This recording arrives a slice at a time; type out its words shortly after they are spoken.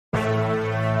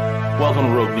Welcome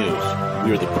to Rogue News.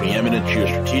 We are the preeminent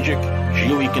geostrategic,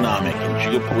 geoeconomic, and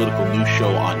geopolitical news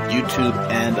show on YouTube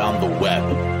and on the web.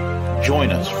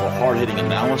 Join us for hard-hitting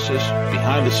analysis,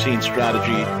 behind-the-scenes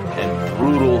strategy, and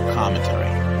brutal commentary.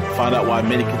 Find out why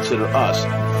many consider us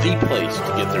the place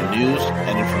to get their news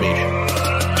and information.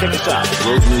 Check us out,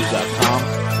 roguenews.com.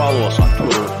 Follow us on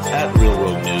Twitter at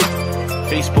RealRogueNews,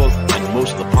 Facebook, and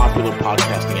most of the popular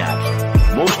podcasting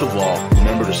apps. Most of all,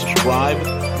 remember to subscribe,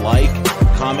 like,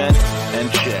 comment,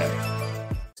 and share.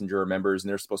 Messenger members, and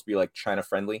they're supposed to be like China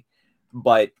friendly,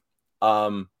 but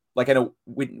like I know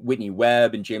Whitney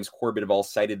Webb and James Corbett have all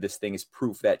cited this thing as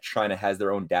proof that China has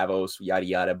their own Davos, yada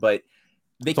yada, but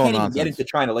they can't even get into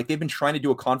China. Like they've been trying to do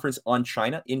a conference on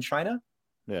China in China,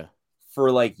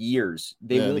 for like years.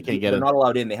 They can't get. They're not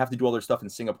allowed in. They have to do all their stuff in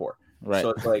Singapore. Right.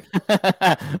 So it's like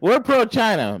we're pro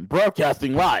China,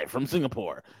 broadcasting live from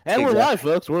Singapore, and We're live,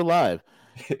 folks. We're live.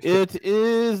 It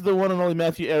is the one and only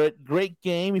Matthew Ehret. Great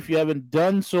game. If you haven't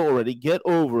done so already, get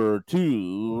over to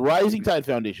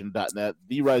risingtidefoundation.net,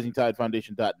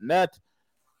 therisingtidefoundation.net.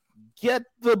 Get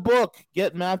the book.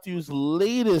 Get Matthew's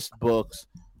latest books.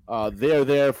 They're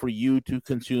there for you to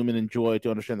consume and enjoy, to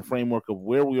understand the framework of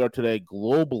where we are today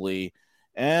globally.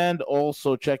 And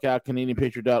also check out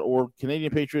CanadianPatriot.org,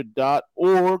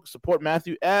 CanadianPatriot.org. Support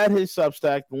Matthew at his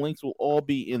Substack. The links will all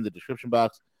be in the description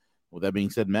box. With that being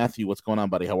said, Matthew, what's going on,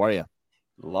 buddy? How are you?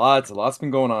 Lots been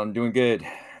going on. Doing good.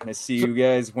 Nice to see you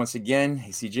guys once again.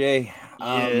 Hey, CJ.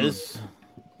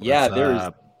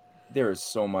 Yes. There is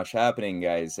so much happening,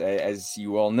 guys. As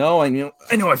you all know, I know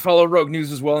I follow Rogue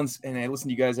News as well, and I listen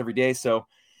to you guys every day. So,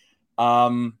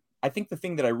 I think the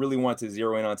thing that I really want to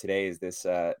zero in on today is this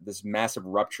massive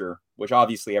rupture, which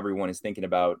obviously everyone is thinking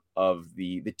about, of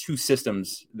the two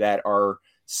systems that are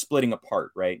splitting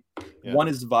apart. Right, One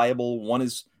is viable, one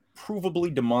is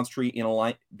provably demonstrably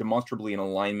in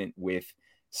alignment with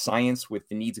science, with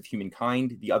the needs of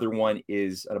humankind. The other one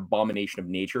is an abomination of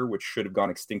nature, which should have gone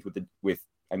extinct with the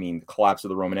collapse of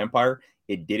the Roman Empire.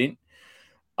 It didn't.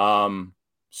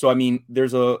 So, I mean,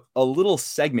 there's a little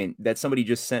segment that somebody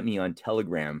just sent me on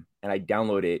Telegram, and I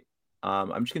download it.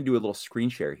 I'm just going to do a little screen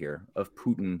share here of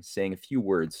Putin saying a few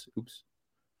words. Oops.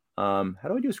 How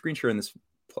do I do a screen share in this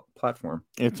platform?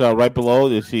 It's right below.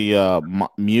 You see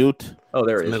mute. Oh,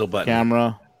 there it is. Middle button.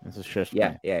 Camera. It's a share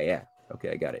screen. Yeah.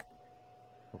 Okay, I got it.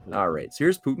 All right. So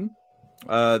here's Putin.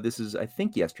 This is, I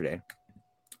think, yesterday,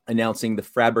 announcing the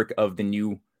fabric of the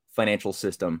new financial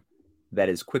system that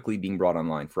is quickly being brought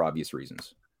online for obvious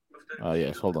reasons.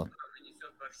 Yes, hold on.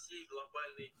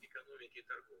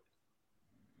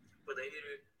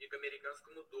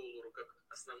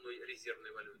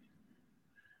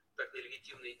 Так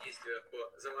нелегитимные действия по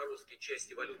заморозке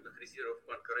части валютных резервов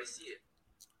Банка России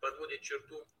подводят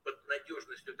черту под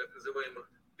надежностью так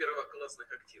называемых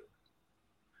первоклассных активов.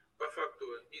 По факту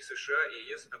и США, и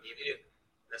ЕС объявили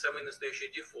на самый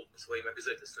настоящий дефолт по своим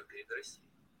обязательствам перед Россией.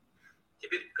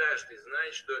 Теперь каждый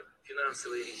знает, что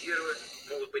финансовые резервы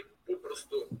могут быть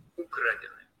попросту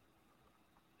украдены.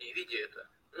 И видя это,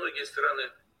 многие страны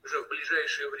уже в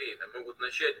ближайшее время могут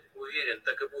начать, уверен,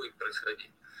 так и будет происходить,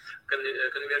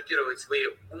 конвертировать свои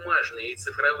бумажные и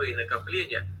цифровые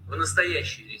накопления в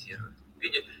настоящие резервы в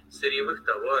виде сырьевых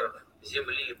товаров,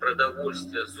 земли,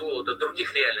 продовольствия, золота,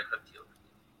 других реальных активов.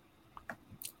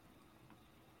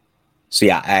 So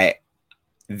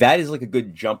that is like a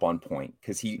good jump on point,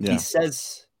 because he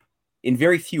says in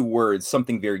very few words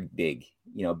something very big,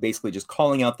 basically just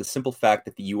calling out the simple fact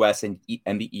that the US and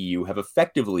the EU have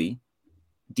effectively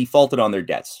defaulted on their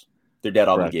debt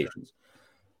obligations.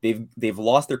 They've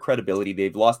lost their credibility.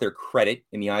 They've lost their credit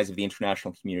in the eyes of the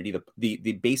international community.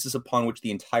 The basis upon which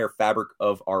the entire fabric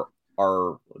of our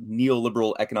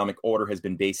neoliberal economic order has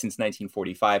been based since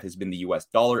 1945 has been the US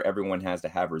dollar. Everyone has to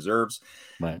have reserves.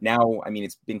 Right. Now, I mean,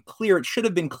 it's been clear. It should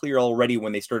have been clear already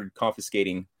when they started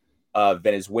confiscating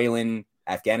Venezuelan,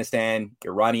 Afghanistan,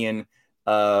 Iranian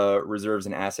reserves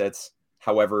and assets.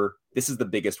 However, this is the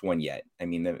biggest one yet. I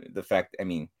mean, the fact, I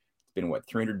mean, it's been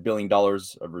 $300 billion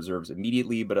of reserves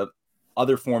immediately, but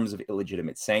other forms of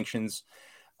illegitimate sanctions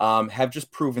have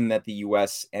just proven that the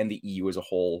US and the EU as a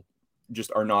whole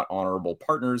just are not honorable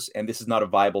partners, and this is not a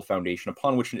viable foundation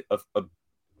upon which an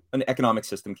economic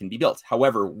system can be built.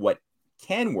 However, what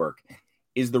can work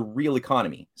is the real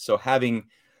economy. So having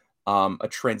a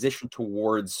transition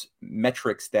towards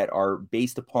metrics that are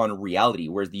based upon reality,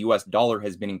 whereas the US dollar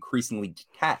has been increasingly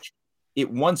detached. It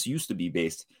once used to be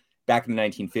based back in the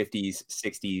 1950s,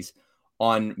 60s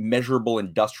on measurable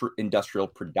industrial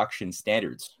production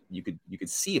standards. You could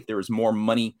see if there was more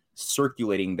money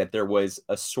circulating, that there was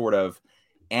a sort of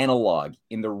analog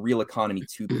in the real economy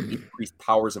to the increased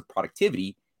powers of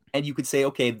productivity, And you could say,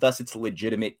 okay, thus it's a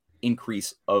legitimate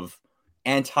increase of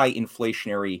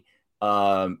anti-inflationary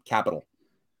capital.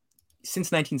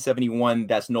 Since 1971,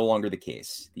 that's no longer the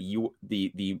case.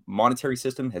 The monetary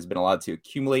system has been allowed to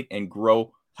accumulate and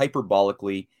grow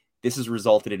hyperbolically. This has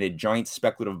resulted in a giant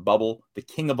speculative bubble, the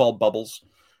king of all bubbles,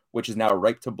 which is now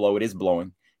ripe to blow. It is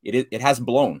blowing. It has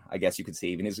blown, I guess you could say,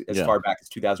 even as far back as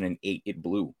 2008, it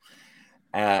blew.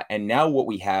 And now what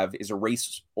we have is a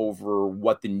race over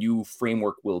what the new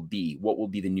framework will be, what will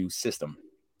be the new system.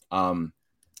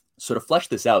 So to flesh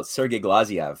this out, Sergei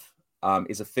Glaziev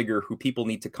is a figure who people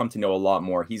need to come to know a lot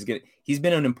more. He's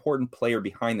been an important player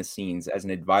behind the scenes as an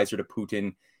advisor to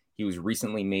Putin. He was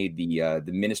recently made the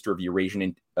Minister of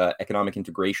Eurasian Economic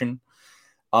Integration.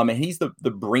 And he's the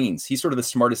brains. He's sort of the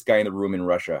smartest guy in the room in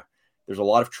Russia. There's a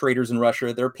lot of traitors in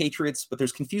Russia. There are patriots, but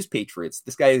there's confused patriots.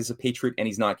 This guy is a patriot and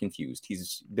he's not confused.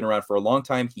 He's been around for a long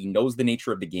time. He knows the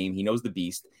nature of the game. He knows the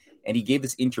beast. And he gave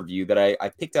this interview that I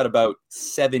picked out about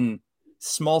 7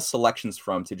 small selections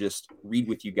from to just read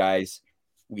with you guys.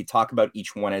 We talk about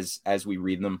each one as we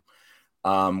read them,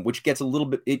 which gets a little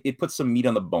bit, it puts some meat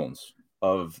on the bones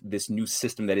of this new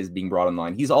system that is being brought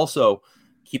online. He's also,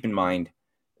 keep in mind,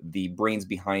 the brains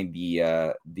behind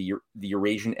the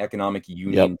Eurasian Economic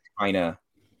Union China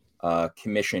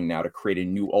Commission now to create a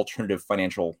new alternative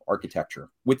financial architecture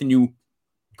with a new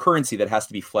currency that has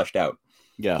to be fleshed out.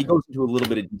 Yeah, he goes into a little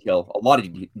bit of detail, a lot of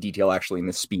detail actually in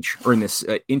this speech or in this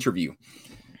interview,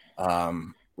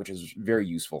 which is very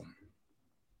useful.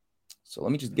 So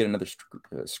let me just get another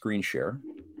screen share,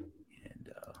 and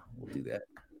we'll do that.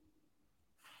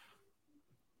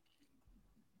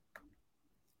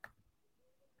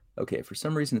 Okay, for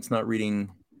some reason it's not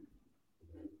reading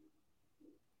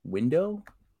window.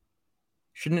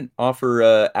 Shouldn't it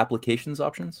offer applications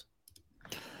options?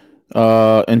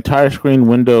 Entire screen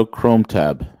window Chrome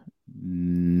tab.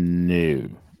 No.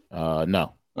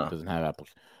 No. It doesn't have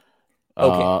applications.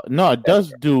 Okay. No, it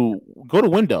does do. Go to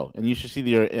window and you should see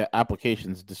your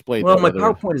applications displayed. Well, my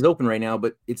PowerPoint is open right now,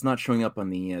 but it's not showing up on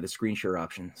the screen share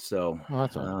option. So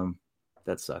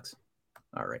that sucks.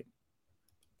 All right.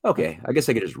 Okay, I guess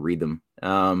I could just read them.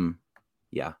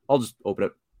 Yeah, I'll just open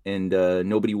it and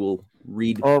nobody will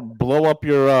read. Or blow up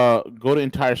your, go to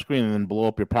entire screen and then blow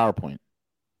up your PowerPoint.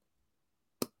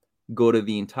 Go to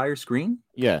the entire screen?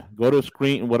 Yeah, go to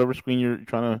screen, whatever screen you're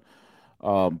trying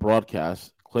to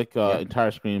broadcast. Click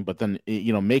entire screen, but then,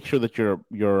 make sure that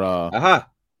your Aha!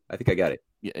 I think I got it.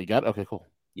 Yeah, you got it? Okay, cool.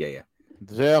 Yeah.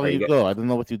 There you go. I don't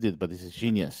know what you did, but this is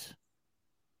genius.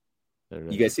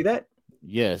 You guys see that?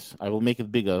 Yes, I will make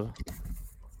it bigger.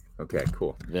 Okay,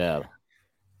 cool. Yeah.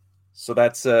 So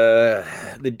that's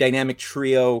the dynamic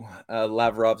trio.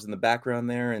 Lavrov's in the background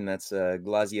there, and that's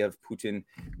Glaziev, Putin.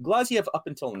 Glaziev, up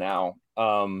until now,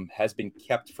 has been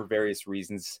kept for various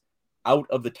reasons out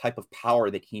of the type of power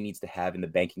that he needs to have in the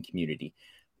banking community.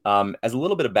 As a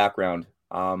little bit of background,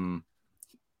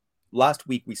 last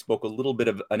week we spoke a little bit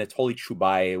of Anatoly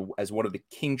Chubai as one of the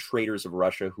king traders of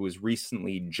Russia who has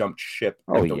recently jumped ship.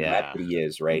 Oh, yeah. That he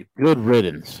is, right? Good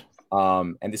riddance.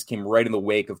 And this came right in the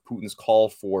wake of Putin's call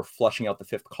for flushing out the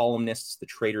fifth columnists, the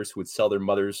traders who would sell their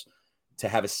mothers to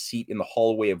have a seat in the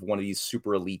hallway of one of these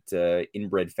super elite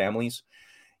inbred families.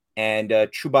 And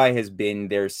Chubai has been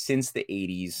there since the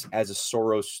 80s as a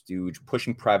Soros stooge,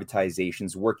 pushing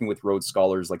privatizations, working with Rhodes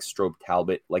Scholars like Strobe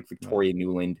Talbot, like Victoria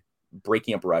Nuland,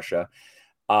 breaking up Russia.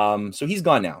 So he's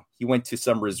gone now. He went to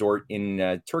some resort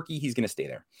in Turkey. He's going to stay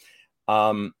there.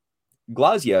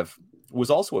 Glaziev was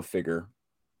also a figure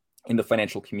in the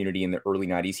financial community in the early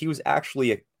 90s. He was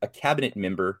actually a cabinet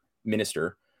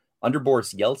minister under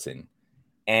Boris Yeltsin.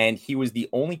 And he was the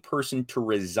only person to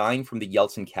resign from the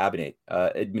Yeltsin cabinet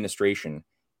administration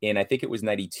in, I think it was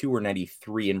 92 or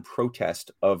 93, in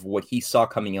protest of what he saw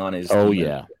coming on as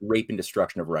rape and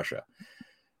destruction of Russia.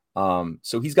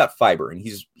 So he's got fiber, and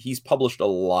he's published a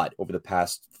lot over the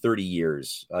past 30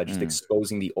 years, just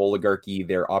exposing the oligarchy,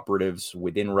 their operatives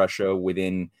within Russia,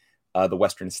 within the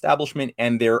Western establishment,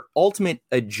 and their ultimate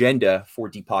agenda for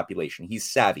depopulation. He's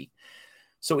savvy.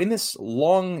 So in this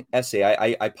long essay,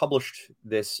 I published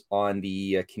this on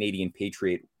the Canadian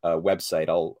Patriot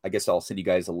website. I guess I'll send you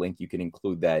guys a link. You can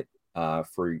include that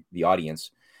for the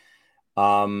audience.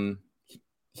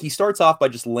 He starts off by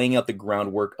just laying out the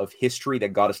groundwork of history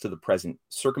that got us to the present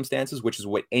circumstances, which is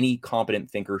what any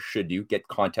competent thinker should do, get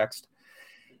context.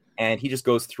 And he just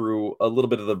goes through a little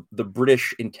bit of the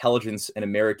British intelligence and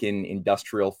American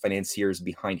industrial financiers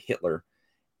behind Hitler,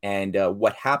 and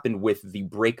what happened with the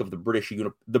break of the British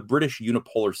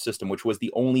unipolar system, which was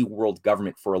the only world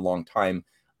government for a long time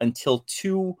until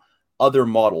 2 other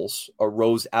models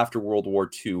arose after World War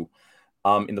II.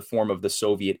 in the form of the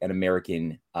Soviet and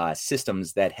American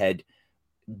systems that had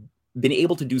been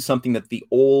able to do something that the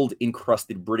old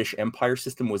encrusted British Empire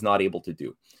system was not able to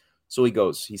do. So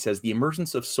he says, the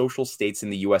emergence of social states in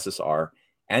the USSR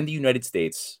and the United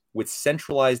States with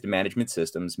centralized management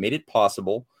systems made it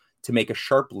possible to make a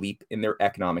sharp leap in their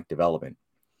economic development.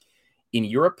 In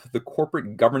Europe, the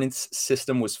corporate governance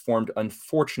system was formed,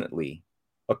 unfortunately,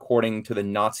 according to the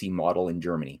Nazi model in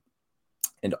Germany,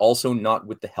 and also not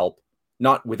without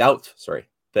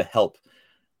the help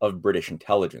of British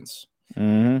intelligence.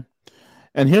 Mm-hmm.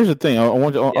 And here's the thing. I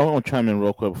want to chime in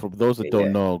real quick for those that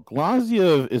don't know.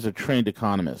 Glaziev is a trained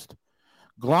economist.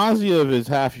 Glaziev is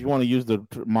half, if you want to use the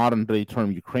modern day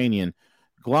term, Ukrainian.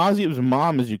 Glaziev's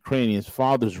mom is Ukrainian. His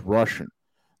father's Russian.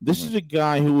 This is a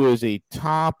guy who is a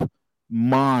top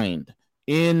mind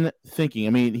in thinking. I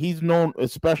mean, he's known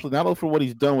especially not only for what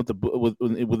he's done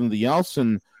within the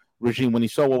Yeltsin regime, when he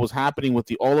saw what was happening with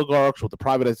the oligarchs, with the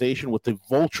privatization, with the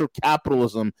vulture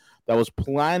capitalism that was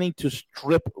planning to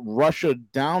strip Russia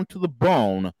down to the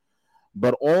bone,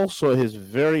 but also his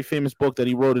very famous book that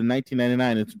he wrote in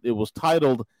 1999. It was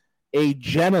titled A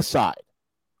Genocide,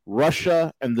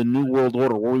 Russia and the New World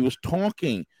Order, where he was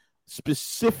talking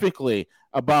specifically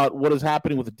about what is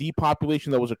happening with the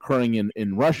depopulation that was occurring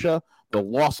in Russia, the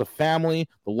loss of family,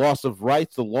 the loss of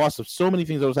rights, the loss of so many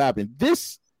things that was happening.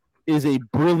 This is a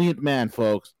brilliant man,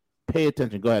 folks. Pay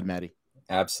attention. Go ahead, Maddie.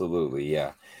 Absolutely,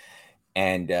 yeah.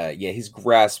 And his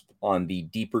grasp on the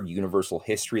deeper universal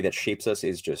history that shapes us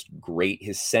is just great.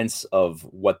 His sense of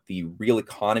what the real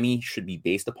economy should be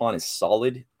based upon is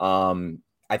solid.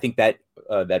 I think that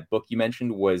that book you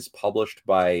mentioned was published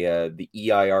by the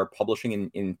EIR Publishing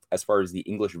in as far as the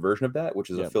English version of that, which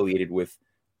is affiliated with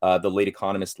the late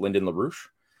economist Lyndon LaRouche.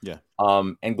 Yeah.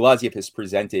 And Glaziev has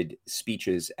presented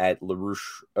speeches at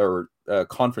LaRouche or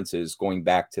conferences going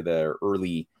back to the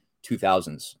early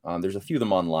 2000s. There's a few of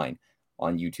them online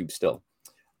on YouTube still.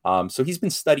 So he's been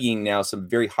studying now some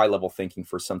very high level thinking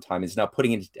for some time. He's now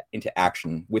putting it into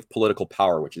action with political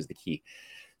power, which is the key.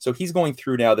 So he's going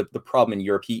through now the problem in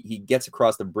Europe. He gets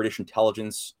across the British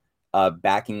intelligence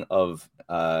backing of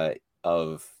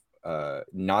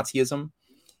Nazism.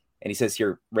 And he says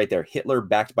here, right there, Hitler,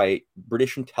 backed by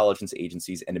British intelligence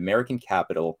agencies and American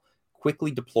capital,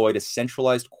 quickly deployed a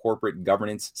centralized corporate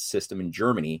governance system in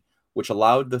Germany, which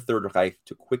allowed the Third Reich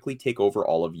to quickly take over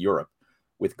all of Europe.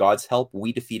 With God's help,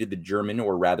 we defeated the German,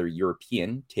 or rather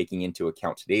European, taking into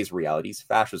account today's realities,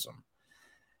 fascism.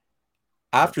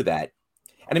 After that,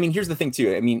 and I mean, here's the thing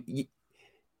too. I mean,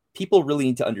 people really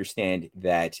need to understand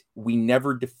that we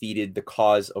never defeated the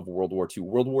cause of World War II.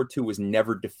 World War II was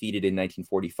never defeated in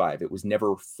 1945. It was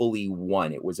never fully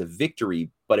won. It was a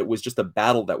victory, but it was just a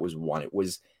battle that was won. It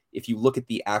was, if you look at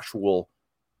the actual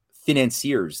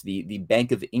financiers, the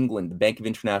Bank of England, the Bank of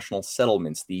International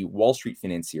Settlements, the Wall Street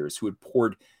financiers who had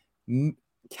poured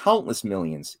countless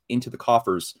millions into the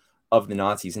coffers of the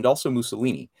Nazis and also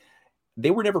Mussolini,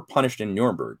 they were never punished in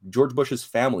Nuremberg. George Bush's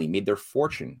family made their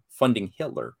fortune funding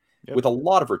Hitler with a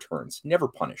lot of returns, never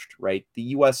punished, right? The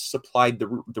U.S. supplied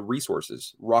the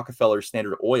resources. Rockefeller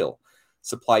Standard Oil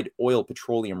supplied oil,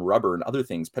 petroleum, rubber, and other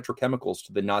things, petrochemicals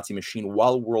to the Nazi machine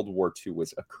while World War II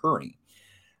was occurring.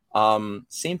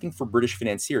 Same thing for British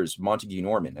financiers, Montague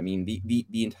Norman. I mean,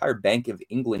 the entire Bank of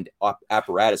England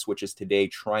apparatus, which is today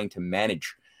trying to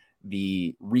manage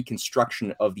the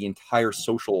reconstruction of the entire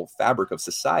social fabric of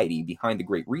society behind the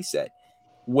Great Reset,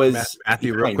 was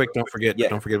Matthew. Real quick, don't forget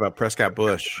about Prescott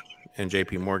Bush and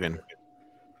J.P. Morgan.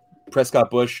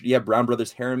 Prescott Bush, Brown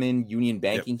Brothers Harriman, Union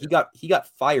Banking. Yep. He got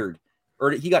fired,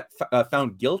 or he got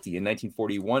found guilty in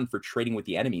 1941 for trading with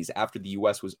the enemies after the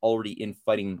U.S. was already in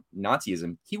fighting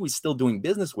Nazism. He was still doing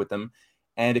business with them,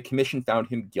 and a commission found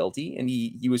him guilty, and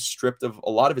he was stripped of a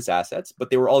lot of his assets,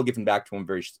 but they were all given back to him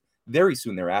very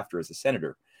soon thereafter as a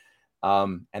senator.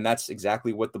 And that's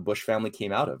exactly what the Bush family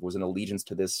came out of, was an allegiance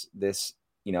to this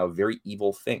very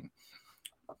evil thing.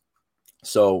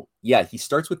 So he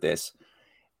starts with this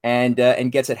and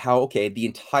gets at how, the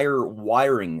entire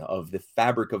wiring of the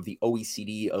fabric of the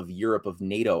OECD, of Europe, of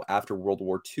NATO after World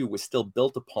War II was still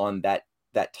built upon that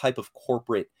type of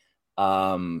corporate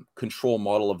control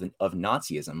model of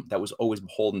Nazism that was always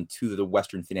beholden to the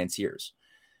Western financiers.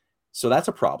 So that's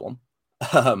a problem.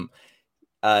 So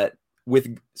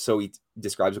he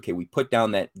describes, we put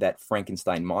down that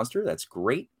Frankenstein monster. That's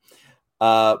great.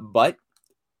 But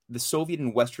the Soviet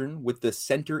and Western, with the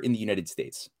center in the United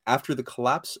States, after the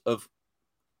collapse of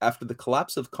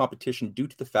competition due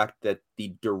to the fact that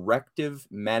the directive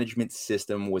management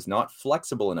system was not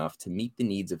flexible enough to meet the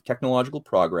needs of technological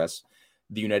progress,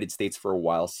 the United States for a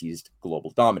while seized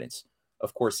global dominance.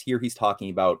 Of course, here he's talking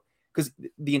about because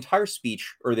the entire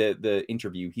speech or the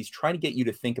interview, he's trying to get you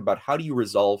to think about how do you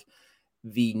resolve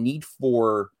the need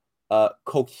for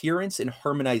coherence and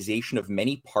harmonization of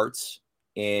many parts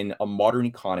in a modern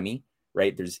economy,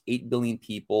 right? There's 8 billion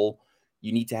people.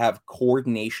 You need to have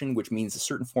coordination, which means a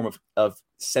certain form of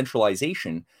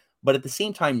centralization. But at the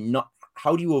same time,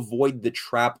 how do you avoid the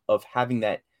trap of having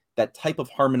that type of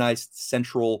harmonized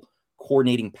central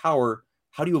coordinating power?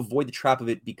 How do you avoid the trap of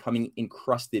it becoming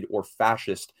encrusted or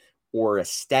fascist or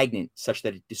stagnant such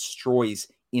that it destroys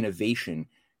innovation,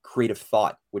 creative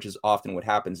thought, which is often what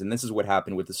happens. And this is what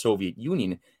happened with the Soviet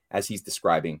Union, as he's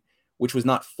describing, which was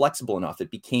not flexible enough.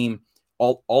 It became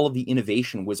all of the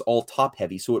innovation was all top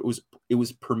heavy. So it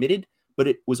was permitted, but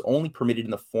it was only permitted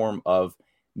in the form of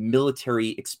military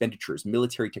expenditures,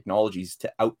 military technologies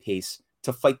to outpace,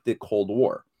 to fight the Cold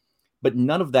War. But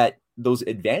none of those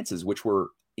advances, which were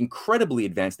incredibly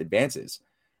advanced advances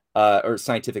or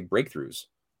scientific breakthroughs,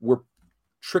 were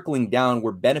trickling down,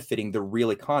 were benefiting the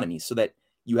real economy, so that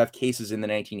you have cases in the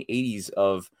 1980s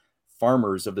of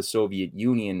farmers of the Soviet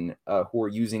Union who are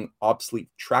using obsolete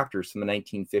tractors from the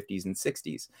 1950s and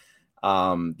 60s.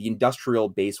 The industrial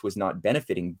base was not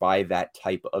benefiting by that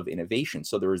type of innovation.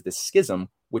 So there was this schism,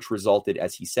 which resulted,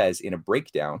 as he says, in a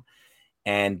breakdown.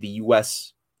 And the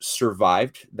U.S.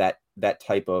 survived that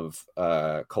type of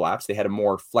collapse. They had a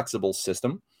more flexible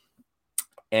system.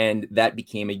 And that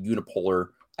became a unipolar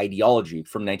ideology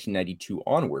from 1992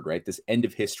 onward, right? This end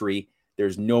of history.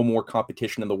 There's no more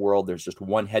competition in the world. There's just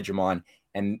one hegemon.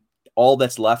 And all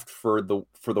that's left for the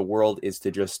world is to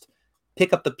just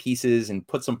pick up the pieces and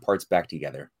put some parts back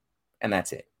together. And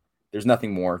that's it. There's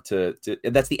nothing more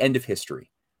that's the end of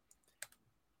history.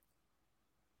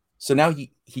 So now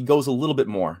he goes a little bit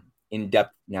more in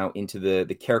depth now into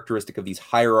the characteristic of these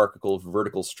hierarchical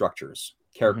vertical structures.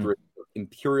 Characteristic of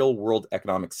imperial world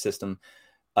economic system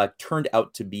turned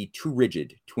out to be too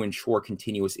rigid to ensure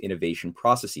continuous innovation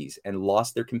processes and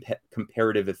lost their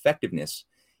comparative effectiveness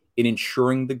in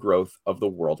ensuring the growth of the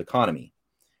world economy.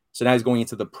 So now he's going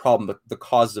into the problem, the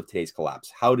causes of today's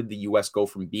collapse. How did the U.S. go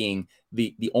from being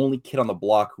the only kid on the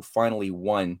block who finally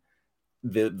won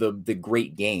the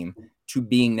great game to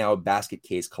being now a basket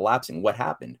case collapsing? What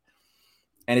happened?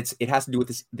 And it has to do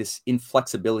with this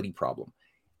inflexibility problem.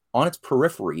 On its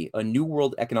periphery, a new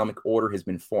world economic order has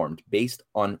been formed based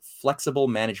on flexible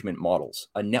management models,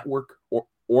 a network or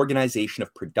organization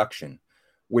of production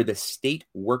where the state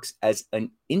works as an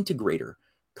integrator,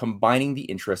 combining the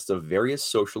interests of various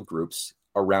social groups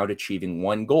around achieving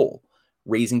one goal,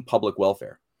 raising public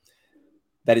welfare.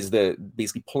 That is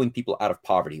basically pulling people out of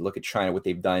poverty. Look at China, what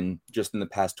they've done just in the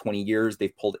past 20 years.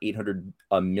 They've pulled 800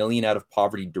 million out of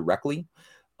poverty directly.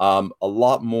 A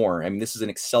lot more. I mean, this is an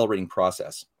accelerating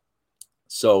process.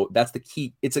 So that's the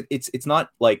key. It's not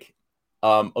like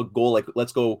a goal like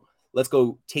let's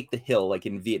go take the hill like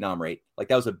in Vietnam, right? Like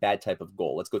that was a bad type of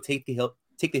goal. Let's go take the hill.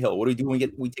 Take the hill. What do we do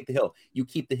when we take the hill? You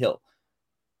keep the hill.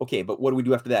 Okay, but what do we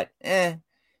do after that?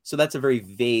 So that's a very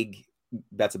vague.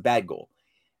 That's a bad goal.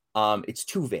 It's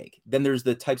too vague. Then there's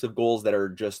the types of goals that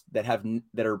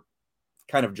are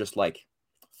kind of just like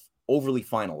overly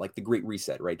final, like the Great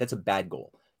Reset, right? That's a bad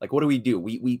goal. Like what do?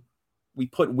 We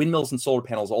put windmills and solar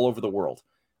panels all over the world.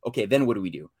 Okay, then what do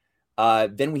we do?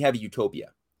 Then we have a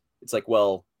utopia. It's like,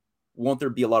 well, won't there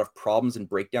be a lot of problems and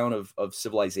breakdown of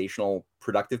civilizational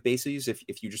productive bases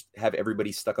if you just have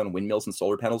everybody stuck on windmills and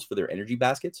solar panels for their energy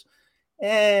baskets?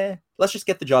 Let's just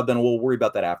get the job done. We'll worry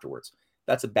about that afterwards.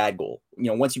 That's a bad goal.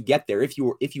 Once you get there, if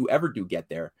you ever do get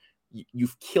there,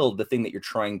 you've killed the thing that you're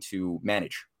trying to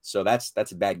manage. So that's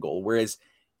a bad goal. Whereas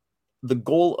the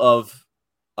goal of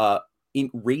in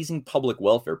raising public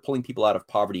welfare, pulling people out of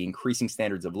poverty, increasing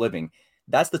standards of living,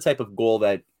 that's the type of goal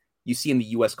that you see in the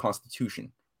U.S.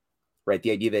 Constitution, right?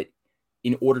 The idea that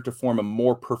in order to form a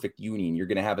more perfect union, you're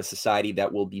going to have a society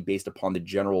that will be based upon the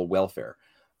general welfare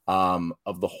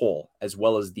of the whole, as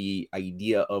well as the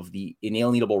idea of the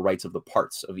inalienable rights of the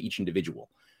parts of each individual.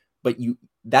 But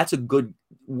that's a good,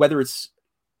 whether it's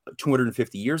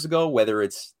 250 years ago, whether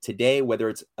it's today, whether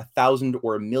it's 1,000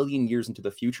 or 1,000,000 years into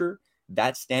the future,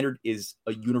 that standard is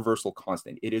a universal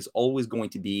constant. It is always going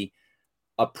to be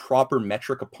a proper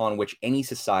metric upon which any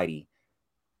society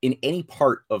in any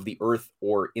part of the earth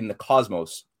or in the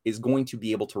cosmos is going to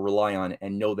be able to rely on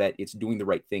and know that it's doing the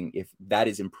right thing if that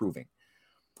is improving.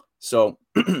 So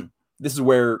this is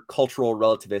where cultural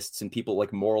relativists and people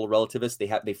like moral relativists,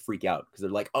 they freak out because they're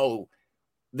like, oh,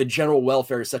 the general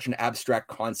welfare is such an abstract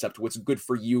concept. What's good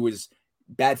for you is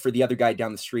bad for the other guy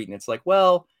down the street. And it's like,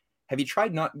 well, have you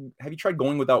tried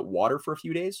going without water for a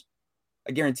few days?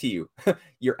 I guarantee you,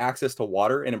 your access to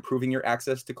water and improving your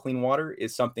access to clean water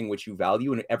is something which you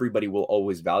value and everybody will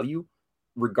always value,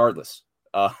 regardless.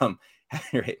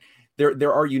 Right?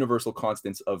 There are universal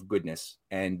constants of goodness,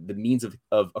 and the means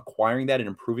of acquiring that and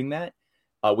improving that,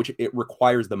 which it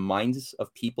requires the minds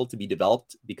of people to be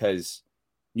developed, because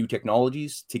new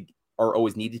technologies are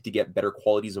always needed to get better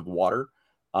qualities of water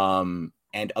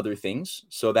and other things.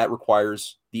 So that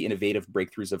requires the innovative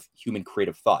breakthroughs of human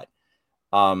creative thought.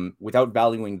 Without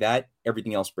valuing that,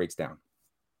 everything else breaks down.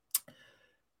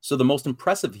 So the most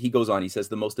impressive, he goes on, he says,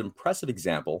 the most impressive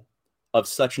example of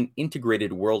such an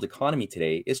integrated world economy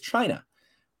today is China,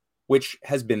 which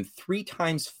has been 3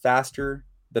 times faster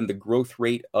than the growth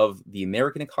rate of the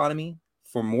American economy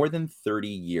for more than 30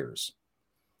 years.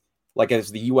 Like, as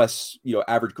the U.S.,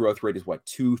 average growth rate is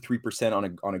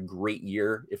 2-3% on a great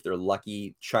year. If they're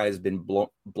lucky, China's been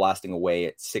blasting away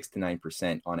at 6 to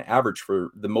 9% on average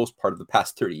for the most part of the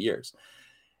past 30 years.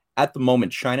 At the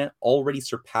moment, China already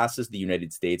surpasses the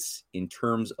United States in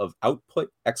terms of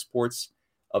output, exports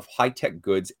of high-tech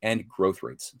goods, and growth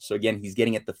rates. So again, he's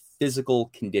getting at the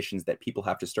physical conditions that people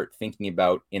have to start thinking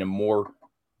about in a more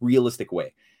realistic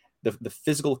way. The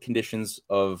physical conditions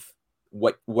of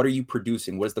what are you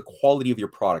producing? What is the quality of your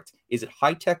product? Is it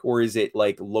high tech or is it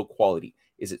like low quality?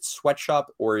 Is it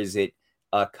sweatshop or is it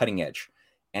cutting edge?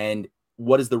 And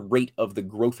what is the rate of the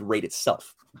growth rate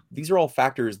itself? These are all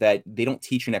factors that they don't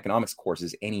teach in economics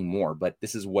courses anymore, but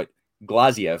this is what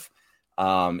Glaziev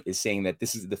is saying, that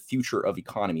this is the future of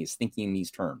economy, is thinking in these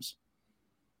terms.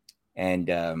 And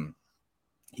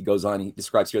he goes on, he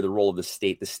describes here the role of the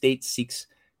state. The state seeks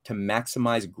to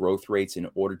maximize growth rates in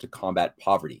order to combat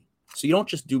poverty. So you don't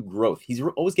just do growth. He's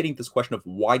always getting this question of,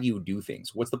 why do you do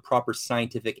things? What's the proper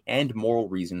scientific and moral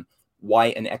reason why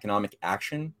an economic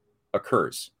action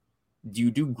occurs? Do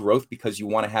you do growth because you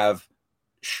want to have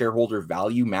shareholder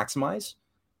value maximize?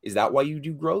 Is that why you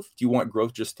do growth? Do you want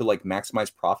growth just to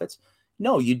maximize profits?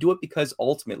 No, you do it because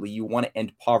ultimately you want to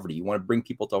end poverty. You want to bring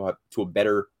people to a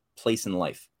better place in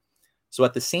life. So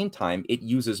at the same time, it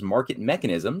uses market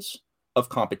mechanisms of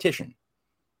competition.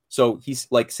 So he's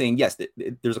saying, yes,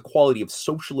 there's a quality of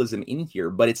socialism in here,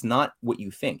 but it's not what you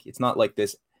think. It's not like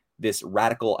this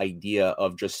radical idea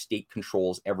of just state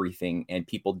controls everything and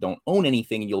people don't own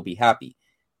anything and you'll be happy.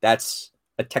 That's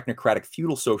a technocratic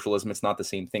feudal socialism. It's not the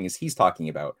same thing as he's talking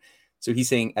about. So he's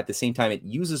saying at the same time, it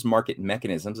uses market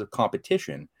mechanisms of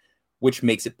competition, which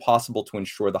makes it possible to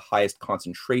ensure the highest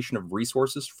concentration of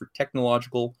resources for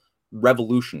technological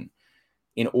revolution,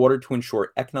 in order to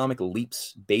ensure economic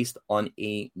leaps based on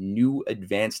a new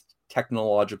advanced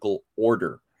technological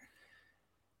order.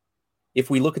 If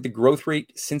we look at the growth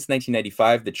rate since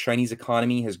 1995, the Chinese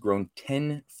economy has grown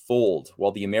tenfold,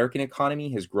 while the American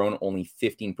economy has grown only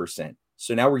 15%.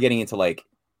 So now we're getting into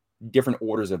different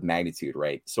orders of magnitude,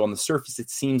 right? So on the surface, it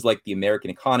seems like the American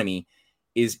economy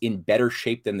is in better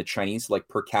shape than the Chinese,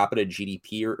 per capita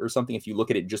GDP or something. If you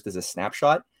look at it just as a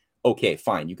snapshot, okay,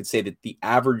 fine. You could say that the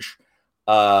average,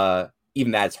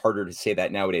 even that, it's harder to say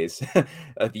that nowadays.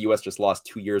 The U.S. just lost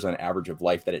 2 years on average of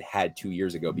life that it had 2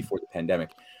 years ago before the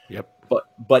pandemic. Yep.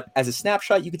 But as a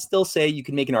snapshot, you could still say, you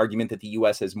can make an argument that the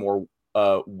U.S. has more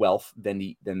wealth than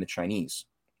the Chinese.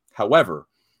 However,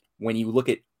 when you look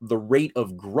at the rate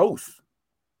of growth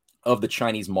of the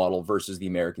Chinese model versus the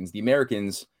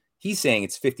Americans, he's saying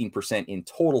it's 15% in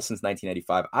total since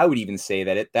 1995. I would even say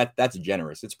that that's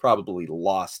generous. It's probably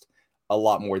lost a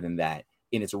lot more than that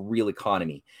in its real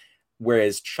economy,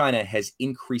 whereas China has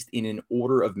increased in an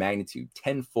order of magnitude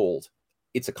tenfold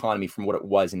its economy from what it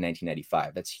was in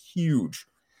 1995. That's huge.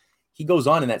 He goes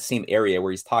on in that same area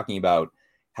where he's talking about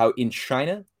how in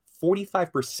China,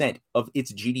 45% of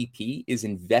its GDP is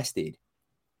invested.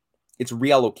 It's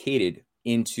reallocated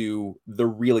into the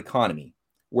real economy,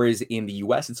 whereas in the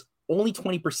US, it's only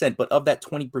 20%. But of that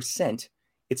 20%,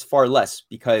 it's far less,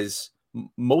 because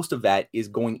most of that is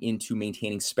going into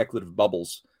maintaining speculative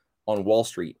bubbles on Wall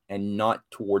Street and not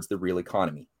towards the real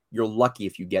economy. You're lucky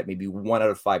if you get maybe $1 out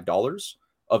of $5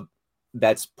 of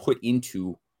that's put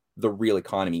into the real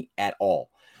economy at all.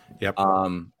 Yep.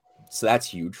 So that's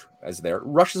huge as there.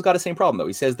 Russia's got the same problem, though.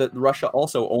 He says that Russia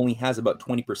also only has about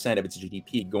 20% of its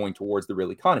GDP going towards the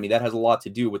real economy. That has a lot to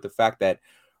do with the fact that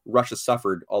Russia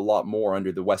suffered a lot more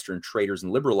under the Western traders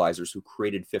and liberalizers who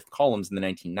created fifth columns in the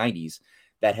 1990s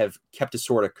that have kept a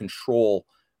sort of control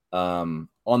on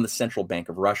the central bank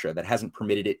of Russia that hasn't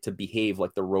permitted it to behave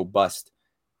like the robust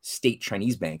state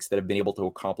Chinese banks that have been able to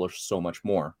accomplish so much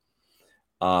more.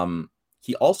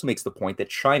 He also makes the point that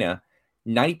China,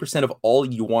 90% of all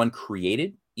yuan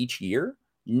created each year,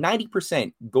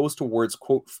 90% goes towards,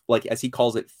 quote, as he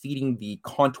calls it, feeding the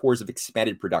contours of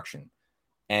expanded production.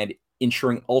 And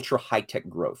ensuring ultra high-tech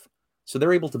growth. So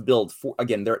they're able to build,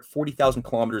 they're at 40,000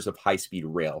 kilometers of high-speed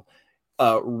rail,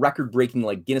 record-breaking,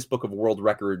 like Guinness Book of World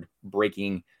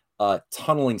Record-breaking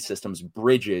tunneling systems,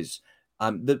 bridges,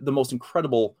 the most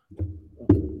incredible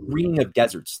greening of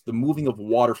deserts, the moving of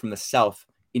water from the south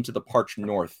into the parched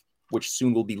north, which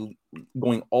soon will be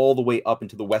going all the way up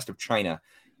into the west of China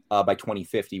by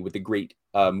 2050 with the great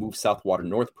Move South Water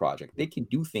North project. They can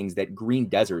do things that green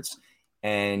deserts,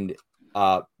 and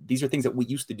these are things that we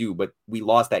used to do, but we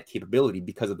lost that capability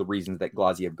because of the reasons that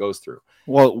Glaziev goes through.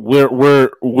 Well,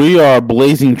 we are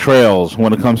blazing trails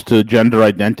when it comes to gender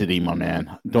identity, my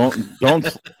man. Don't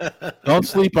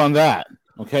sleep on that.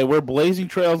 Okay, we're blazing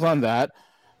trails on that.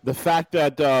 The fact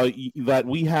that that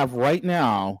we have right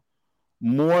now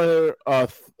more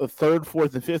third,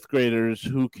 fourth, and fifth graders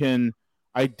who can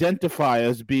identify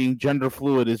as being gender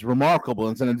fluid is remarkable.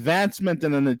 It's an advancement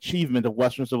and an achievement of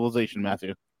Western civilization,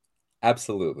 Matthew.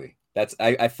 Absolutely.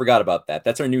 I forgot about that.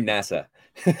 That's our new NASA.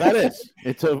 That is.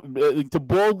 It's to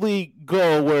boldly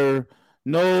go where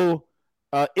no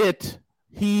it,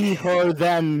 he, her,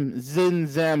 them, zin,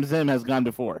 zam, zim has gone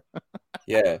before.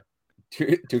 Yeah.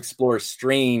 To explore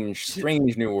strange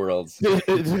new worlds. To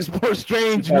explore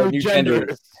strange new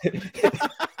genders.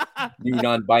 New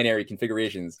non-binary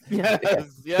configurations.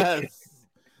 Yes.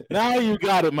 Now you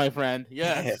got it, my friend.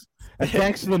 Yes. And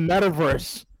thanks to the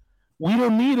metaverse, we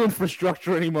don't need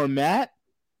infrastructure anymore, Matt.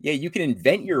 Yeah, you can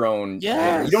invent your own.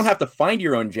 Yes. You don't have to find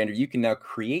your own gender. You can now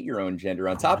create your own gender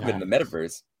on top of it in the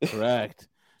metaverse. Correct.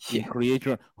 You create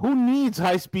your own. Who needs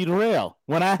high-speed rail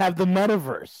when I have the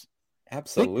metaverse?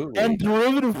 Absolutely. And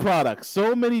derivative products.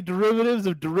 So many derivatives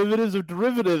of derivatives of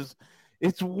derivatives.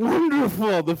 It's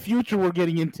wonderful, the future we're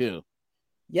getting into.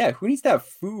 Yeah, who needs to have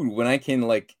food when I can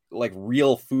like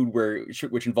real food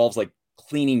which involves like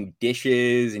cleaning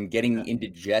dishes and getting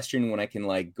indigestion when I can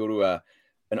like go to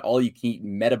an all-you-can-eat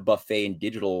meta buffet in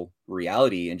digital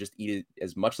reality and just eat it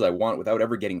as much as I want without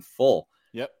ever getting full.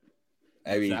 Yep.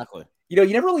 Exactly. You know,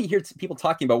 you never really hear people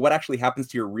talking about what actually happens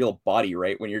to your real body,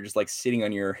 right? When you're just like sitting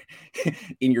on your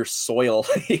in your soil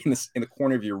in the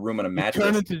corner of your room on a mattress.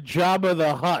 Turn into Jabba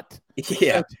the Hutt.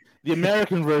 Yeah. The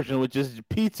American version, which is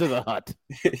Pizza the Hut.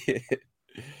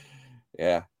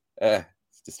 Yeah.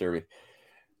 It's disturbing.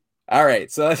 All right.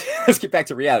 So let's get back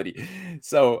to reality.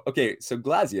 So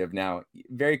Glaziev now,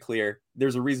 very clear.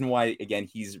 There's a reason why, again,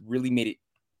 he's really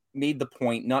made the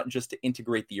point not just to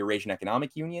integrate the Eurasian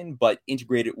Economic Union, but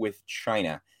integrate it with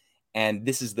China. And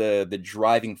this is the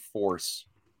driving force,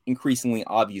 increasingly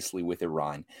obviously with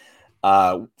Iran,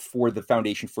 for the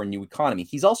foundation for a new economy.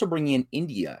 He's also bringing in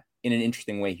India in an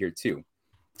interesting way here too.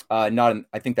 I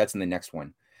think that's in the next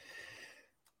one.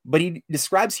 But he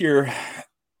describes here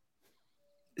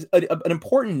an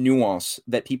important nuance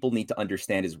that people need to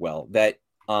understand as well, that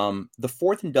the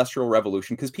Fourth Industrial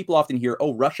Revolution, because people often hear,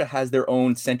 oh, Russia has their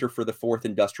own center for the Fourth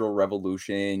Industrial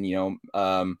Revolution. You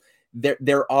know,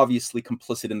 they're obviously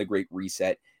complicit in the Great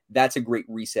Reset. That's a Great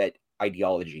Reset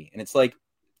ideology. And it's like,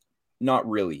 not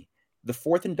really. The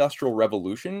Fourth Industrial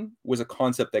Revolution was a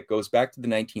concept that goes back to the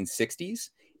 1960s,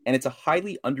 and it's a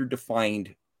highly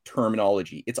underdefined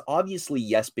terminology. It's obviously,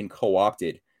 yes, been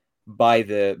co-opted by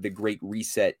the Great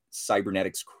Reset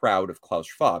cybernetics crowd of Klaus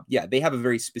Schwab. Yeah, they have a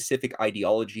very specific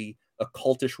ideology, a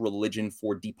cultish religion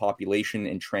for depopulation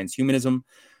and transhumanism.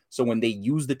 So when they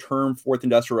use the term Fourth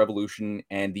Industrial Revolution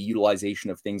and the utilization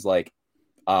of things like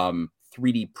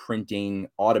 3D printing,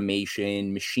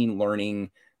 automation, machine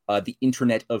learning, the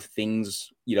Internet of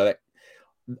Things, you know,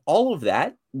 all of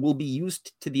that will be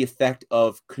used to the effect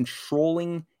of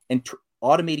controlling and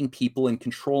automating people and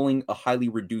controlling a highly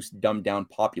reduced, dumbed down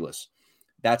populace.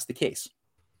 That's the case.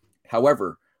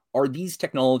 However, are these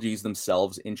technologies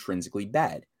themselves intrinsically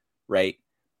bad? Right?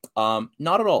 Not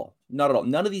at all. Not at all.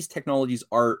 None of these technologies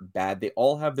are bad. They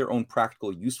all have their own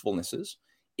practical usefulnesses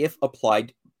if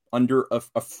applied under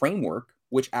a framework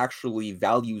which actually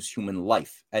values human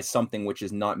life as something which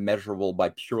is not measurable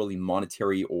by purely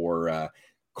monetary or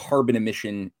carbon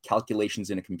emission calculations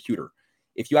in a computer.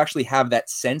 If you actually have that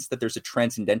sense that there's a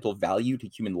transcendental value to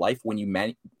human life when you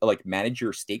manage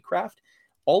your statecraft,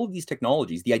 all of these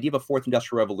technologies, the idea of a fourth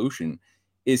industrial revolution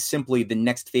is simply the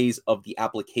next phase of the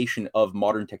application of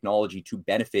modern technology to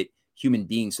benefit human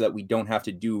beings so that we don't have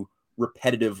to do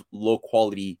repetitive, low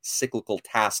quality, cyclical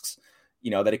tasks,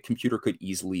 that a computer could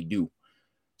easily do.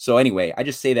 So anyway, I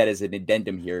just say that as an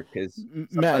addendum here because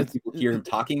sometimes people hear him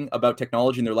talking about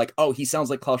technology and they're like, oh, he sounds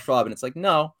like Klaus Schwab. And it's like,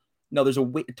 no, there's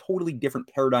a totally different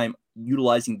paradigm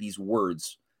utilizing these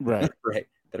words right,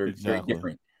 that are very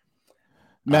different.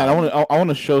 Matt, I want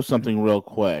to show something real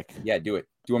quick. Yeah, do it.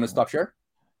 Do you want to stop share?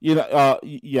 Yeah.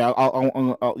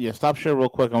 Stop share real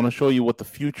quick. I want to show you what the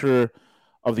future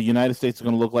of the United States is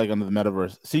going to look like under the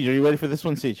metaverse. Siege, are you ready for this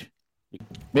one, Siege?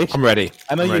 I'm ready.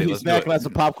 I know you're snacking on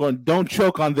some popcorn. Don't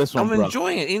choke on this one. I'm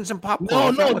enjoying it. Eating some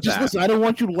popcorn. No, just listen. I don't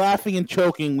want you laughing and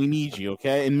choking. We need you,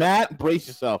 okay? And Matt, brace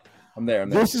yourself. I'm there.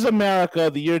 This is America,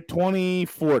 the year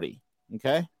 2040.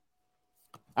 Okay,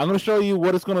 I'm going to show you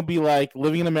what it's going to be like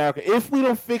living in America if we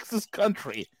don't fix this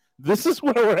country. This is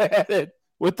where we're headed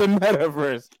with the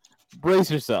metaverse.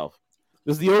 Brace yourself.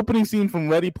 This is the opening scene from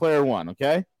Ready Player One.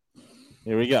 Okay,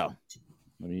 here we go.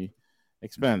 Let me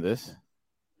expand this.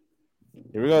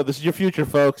 Here we go. This is your future,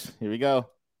 folks. Here we go.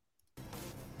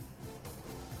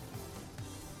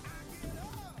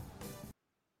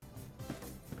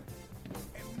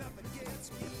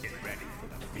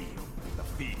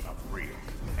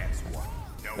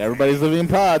 Everybody's living in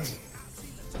pods.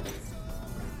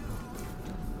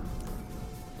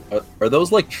 Are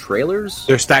those like trailers?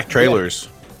 They're stacked trailers.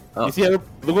 Yeah. Oh. You see,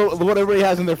 look what everybody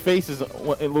has in their faces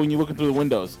when you look through the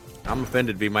windows. I'm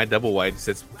offended, V. My double wide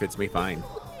fits me fine.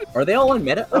 Are they all on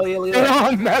Meta? Oh, yeah. They're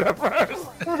on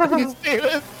Metaverse. You see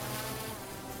this?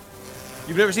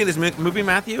 You've never seen this movie,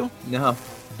 Matthew? No.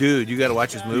 Dude, you got to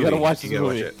watch this movie. You got to watch this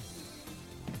movie. Watch it.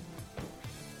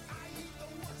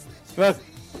 Look.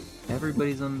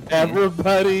 Everybody's on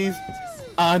Metaverse.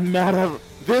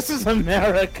 This is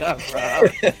America, bro.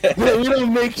 We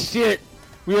don't make shit.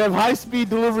 We have high-speed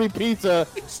delivery pizza,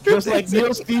 just like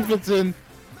Neil Stephenson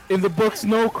in the book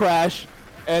Snow Crash,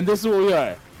 and this is what we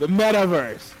are, the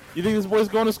Metaverse. You think this boy's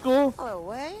going to school?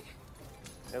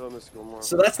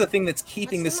 So that's the thing that's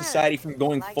keeping this society from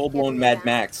going full-blown Mad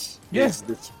Max. Yes.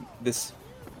 This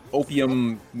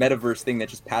opium metaverse thing that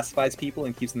just pacifies people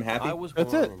and keeps them happy. I was born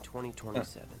in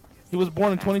 2027. He was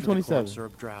born in 2027.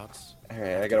 Syrup droughts. All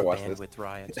right, I gotta watch this.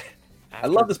 Riots. I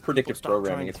love this predictive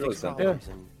programming. It's really something. Yeah.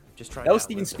 That was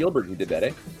Steven Spielberg who did that,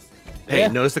 eh? Hey, Yeah.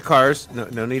 notice the cars.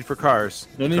 No need for cars.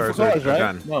 No need for cars, they're right?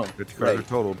 Done. No. The cars are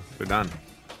totaled. They're done.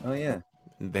 Oh yeah,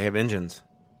 They have engines.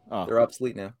 Oh. they're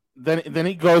obsolete now. Then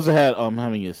he goes ahead. I'm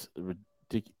having his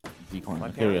ridiculous decline.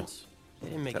 My Here we go. parents, they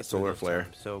didn't make That it through solar those flare.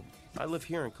 times, so I live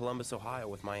here in Columbus, Ohio,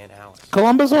 with my Aunt Alice.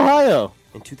 Columbus, Ohio.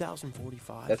 In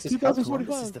 2045, That's his Columbus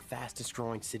 2045. is the fastest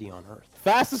growing city on Earth.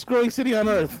 Fastest growing city on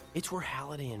Earth. It's where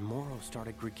Halliday and Morrow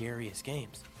started gregarious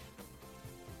games.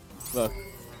 Look.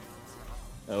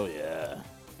 Oh yeah.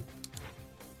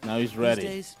 Now he's ready. These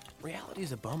days, reality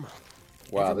is a bummer.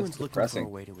 Wow, Everyone's that's looking depressing. for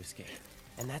a way to escape,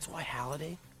 and that's why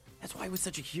Halliday. That's why he was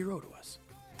such a hero to us.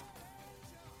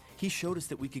 He showed us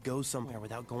that we could go somewhere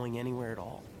without going anywhere at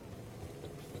all.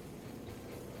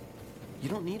 You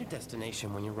don't need a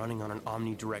destination when you're running on an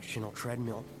omnidirectional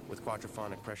treadmill with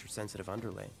quadraphonic pressure-sensitive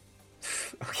underlay.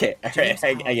 Okay, all right,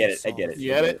 I get it. I get it. You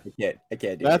get it? I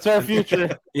can't do That's it. our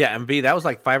future. Yeah, and V, that was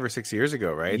like 5 or 6 years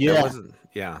ago, right? Yeah. That wasn't,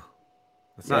 yeah.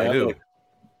 That's not Yeah, new.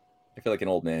 I feel like an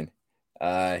old man.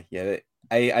 Yeah,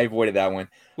 I avoided that one.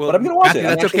 Well, but I'm gonna watch Matthew, it. I'm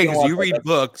That's actually okay gonna because you watch read it.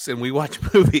 books and we watch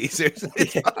movies. It's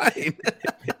fine.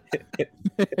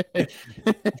 All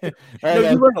No,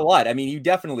 right, you learn a lot. I mean, you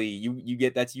definitely you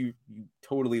get that's you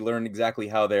totally learn exactly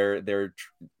how they're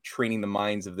training the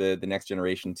minds of the next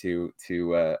generation to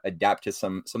adapt to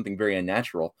something very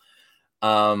unnatural.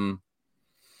 Well,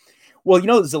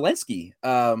 Zelensky.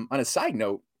 On a side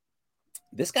note,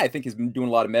 this guy I think has been doing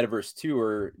a lot of metaverse too,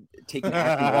 or taking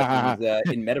acting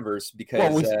lessons in metaverse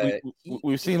because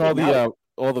we've seen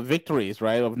all the victories,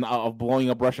 right, of blowing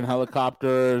up Russian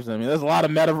helicopters. I mean, there's a lot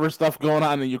of metaverse stuff going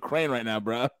on in Ukraine right now,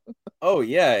 bro. Oh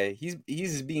yeah,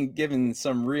 he's being given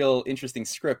some real interesting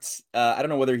scripts. I don't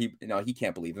know whether he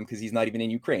can't believe them because he's not even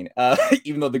in Ukraine.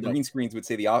 Even though the green screens would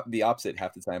say the opposite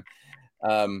half the time.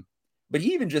 But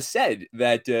he even just said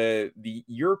that the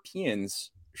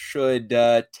Europeans should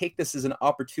take this as an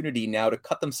opportunity now to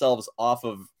cut themselves off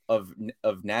of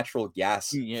natural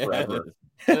gas forever.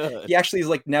 He actually is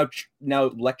like now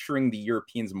lecturing the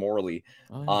Europeans morally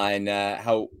on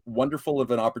how wonderful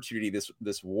of an opportunity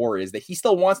this war is, that he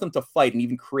still wants them to fight and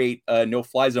even create a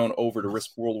no-fly zone over to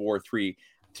risk World War III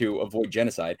to avoid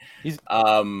genocide. He's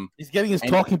getting his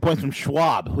talking points from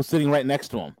Schwab, who's sitting right next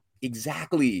to him.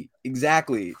 Exactly.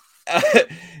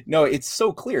 No, it's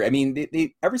so clear. I mean,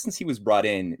 they ever since he was brought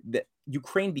in,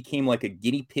 Ukraine became like a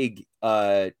guinea pig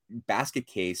basket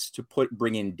case to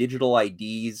bring in digital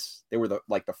IDs. They were the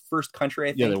first country,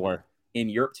 I think, they were in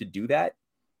Europe to do that.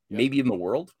 Maybe in the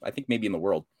world. I think maybe in the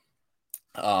world.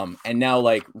 And now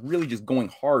like really just going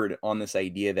hard on this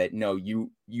idea that no, you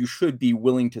should be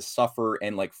willing to suffer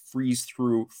and like freeze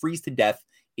to death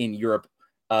in Europe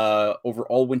over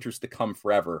all winters to come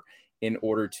forever. in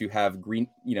order to have green,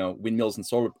 windmills and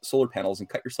solar panels and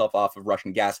cut yourself off of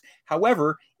Russian gas.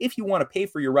 However, if you want to pay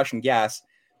for your Russian gas,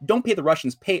 don't pay the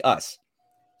Russians, pay us.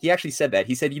 He actually said that.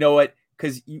 He said, you know what?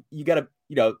 Because you got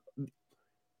to,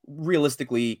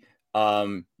 realistically,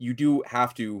 you do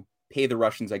have to pay the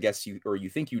Russians, I guess you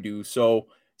think you do. So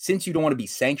since you don't want to be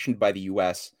sanctioned by the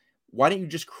U.S., why don't you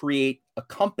just create a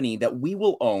company that we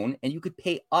will own and you could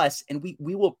pay us and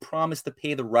we will promise to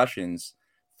pay the Russians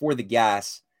for the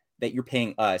gas that you're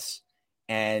paying us.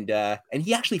 And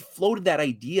he actually floated that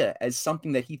idea as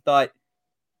something that he thought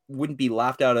wouldn't be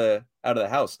laughed out of the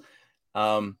house.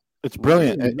 It's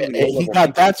brilliant. Really he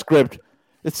got that script.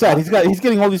 It's sad. He's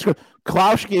getting all these scripts.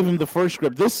 Klaus gave him the first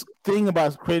script. This thing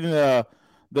about creating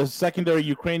the secondary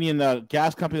Ukrainian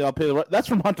gas company that'll pay that's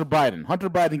from Hunter Biden. Hunter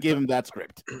Biden gave him that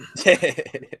script.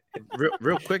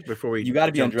 real quick before we you got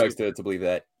to be on drugs to believe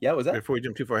that. Yeah, was that before we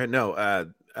jump too far ahead? No,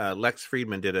 Lex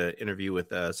Friedman did an interview with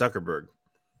Zuckerberg.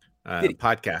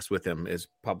 Podcast with him is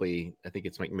probably, I think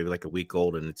it's maybe like a week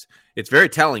old, and it's very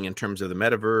telling in terms of the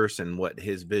metaverse and what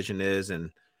his vision is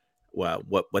and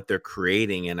what they're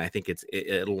creating. And I think it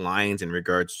aligns in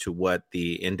regards to what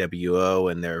the NWO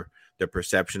and their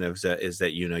perception of is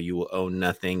that you will own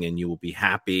nothing and you will be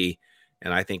happy.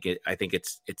 And I think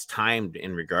it's timed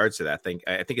in regards to that.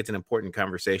 I think it's an important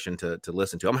conversation to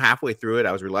listen to. I'm halfway through it.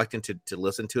 I was reluctant to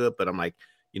listen to it, but I'm like,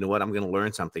 you know what, I'm going to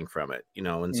learn something from it,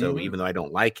 and so even though I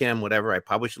don't like him, whatever, I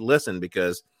probably should listen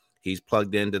because he's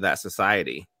plugged into that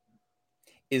society.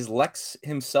 Is Lex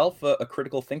himself a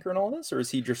critical thinker in all this, or is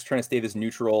he just trying to stay this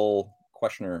neutral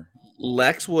questioner?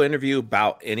 Lex will interview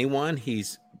about anyone.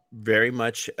 He's very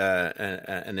much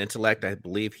an intellect. I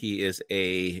believe he is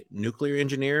a nuclear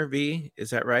engineer, V.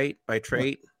 Is that right, by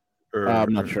trade?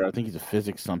 I'm not sure. I think he's a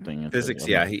physics something. Physics,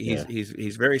 yeah.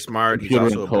 He's very smart. He's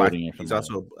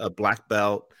also a black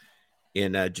belt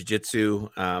in jiu-jitsu.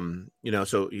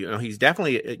 So he's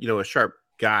definitely a sharp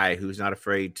guy who's not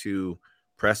afraid to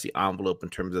press the envelope in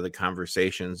terms of the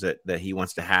conversations that he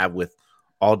wants to have with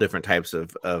all different types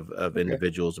of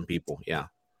individuals and people. Yeah.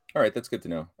 All right, that's good to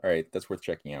know. All right, that's worth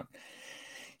checking out.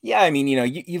 Yeah, I mean,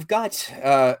 you've got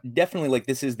definitely like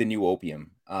this is the new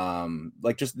opium.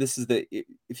 This is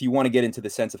if you want to get into the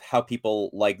sense of how people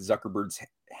like Zuckerberg's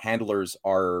handlers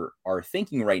are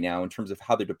thinking right now in terms of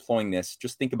how they're deploying this.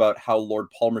 Just think about how Lord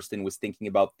Palmerston was thinking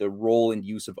about the role and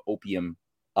use of opium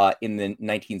in the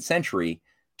 19th century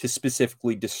to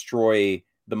specifically destroy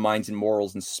the minds and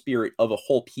morals and spirit of a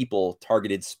whole people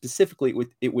targeted specifically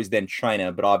it was then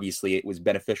China, but obviously it was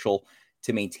beneficial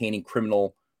to maintaining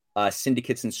criminal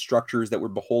syndicates and structures that were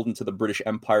beholden to the British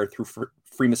Empire through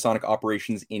Freemasonic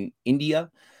operations in India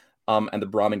and the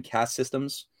Brahmin caste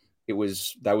systems. That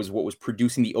was what was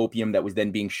producing the opium that was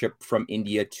then being shipped from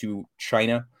India to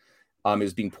China. It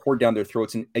was being poured down their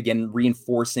throats and again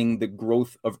reinforcing the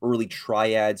growth of early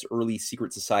triads, early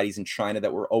secret societies in China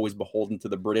that were always beholden to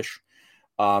the British,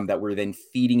 that were then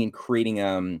feeding and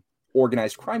creating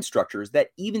organized crime structures that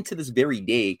even to this very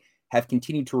day have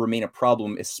continued to remain a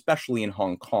problem, especially in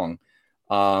Hong Kong,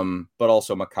 but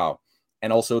also Macau.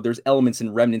 And also there's elements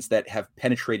and remnants that have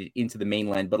penetrated into the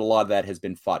mainland, but a lot of that has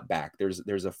been fought back.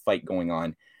 There's a fight going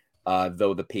on,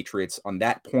 though the Patriots on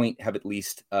that point have at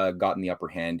least gotten the upper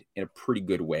hand in a pretty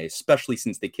good way, especially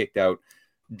since they kicked out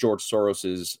George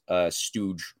Soros's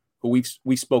stooge, who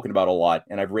we've spoken about a lot,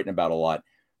 and I've written about a lot,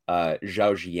 Zhao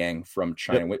Ziyang from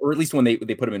China, or at least when they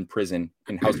put him in prison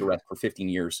in house arrest for 15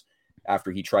 years.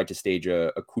 After he tried to stage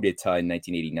a coup d'etat in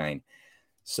 1989.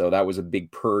 So that was a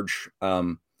big purge.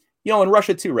 In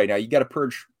Russia too right now, you got to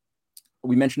purge.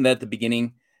 We mentioned that at the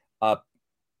beginning.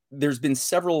 There's been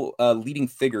several leading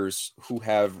figures who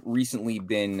have recently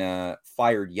been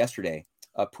fired yesterday.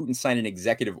 Putin signed an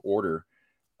executive order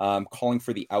calling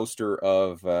for the ouster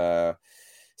of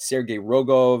Sergei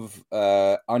Rogov,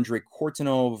 Andrei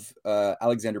Kortunov,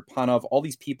 Alexander Panov, all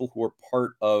these people who are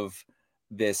part of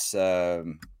this...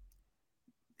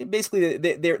 Basically,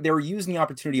 they're using the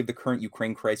opportunity of the current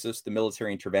Ukraine crisis, the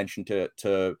military intervention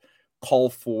to call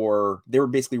for, they were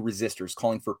basically resistors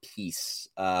calling for peace,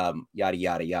 yada,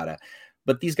 yada, yada.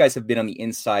 But these guys have been on the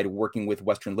inside working with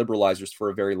Western liberalizers for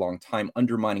a very long time,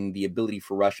 undermining the ability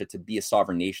for Russia to be a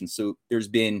sovereign nation. So there's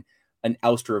been an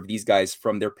ouster of these guys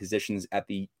from their positions on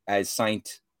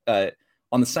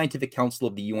the Scientific Council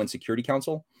of the UN Security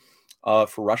Council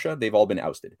for Russia. They've all been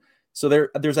ousted. So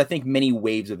there's, I think, many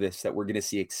waves of this that we're going to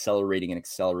see accelerating.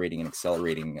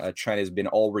 China has been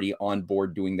already on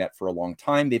board doing that for a long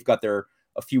time. They've got a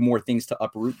few more things to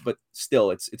uproot, but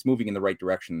still, it's moving in the right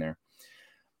direction there.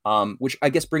 Which I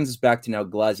guess brings us back to now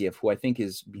Glaziev, who I think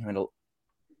is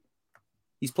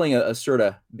he's playing a sort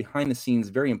of behind the scenes,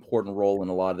 very important role in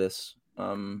a lot of this.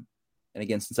 And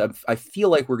again, since I feel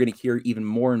like we're going to hear even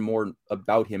more and more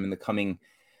about him in the coming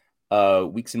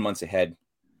weeks and months ahead,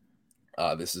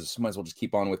 might as well just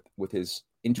keep on with his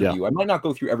interview. I might not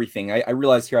go through everything. I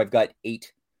realize here I've got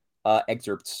 8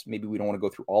 excerpts. Maybe we don't want to go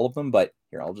through all of them, but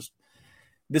here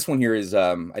this one here is,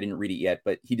 I didn't read it yet,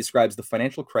 but he describes the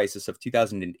financial crisis of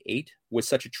 2008 was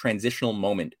such a transitional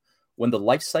moment when the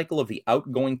life cycle of the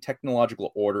outgoing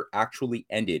technological order actually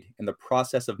ended and the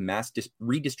process of mass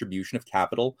redistribution of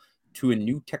capital to a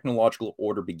new technological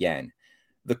order began,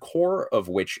 the core of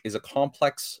which is a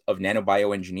complex of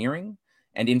nanobioengineering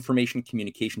and information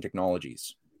communication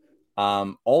technologies.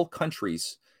 All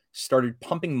countries started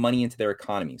pumping money into their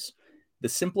economies. The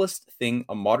simplest thing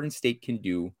a modern state can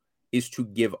do is to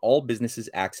give all businesses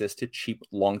access to cheap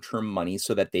long-term money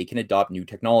so that they can adopt new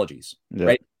technologies,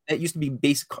 right? That used to be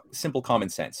basic, simple common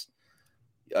sense.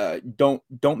 Don't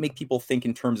make people think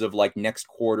in terms of like next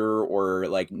quarter or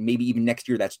like maybe even next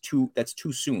year. That's too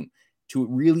soon to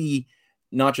really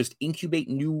not just incubate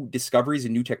new discoveries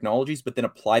and new technologies, but then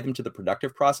apply them to the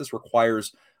productive process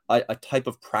requires a type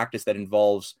of practice that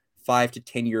involves 5 to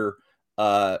 10 year,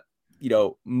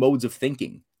 modes of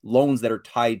thinking, loans that are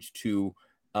tied to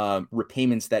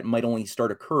repayments that might only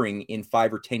start occurring in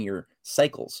 5 or 10 year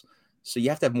cycles. So you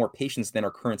have to have more patience than our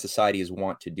current society is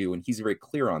wont to do. And he's very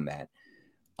clear on that.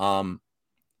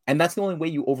 And that's the only way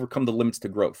you overcome the limits to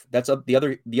growth. That's the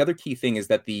other key thing is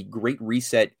that the Great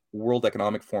Reset World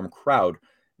Economic Forum crowd,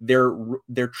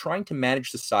 they're trying to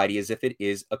manage society as if it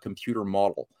is a computer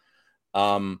model.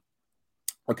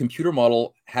 A computer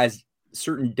model has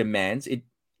certain demands,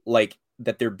 like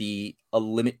that there be a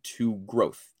limit to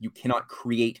growth. You cannot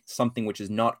create something which is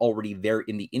not already there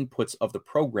in the inputs of the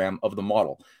program of the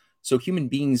model. So human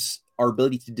beings, our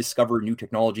ability to discover new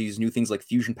technologies, new things like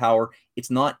fusion power, it's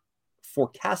not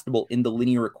forecastable in the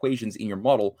linear equations in your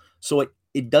model. So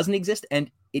it doesn't exist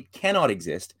and it cannot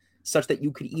exist such that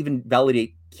you could even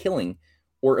validate killing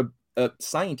or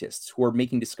scientists who are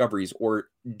making discoveries or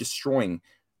destroying,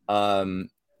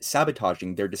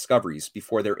 sabotaging their discoveries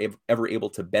before they're ever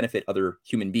able to benefit other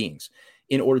human beings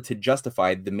in order to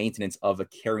justify the maintenance of a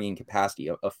carrying capacity,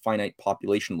 a finite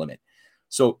population limit.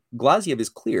 So Glaziev is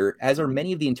clear, as are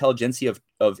many of the intelligentsia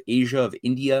of Asia, of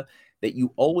India, that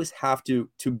you always have to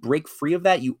break free of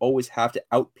that. You always have to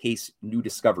outpace new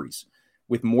discoveries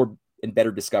with more and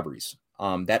better discoveries.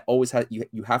 That always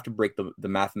you have to break the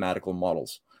mathematical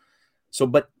models. So,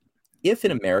 but if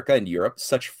in America and Europe,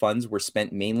 such funds were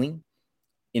spent mainly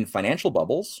in financial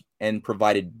bubbles and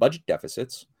provided budget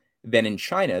deficits, then in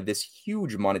China, this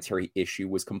huge monetary issue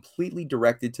was completely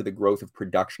directed to the growth of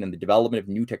production and the development of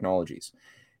new technologies.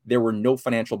 There were no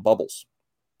financial bubbles.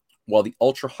 While the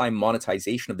ultra-high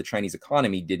monetization of the Chinese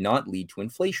economy did not lead to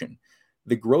inflation,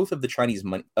 the growth of the Chinese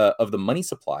of the money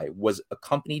supply was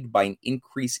accompanied by an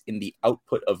increase in the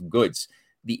output of goods,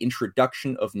 the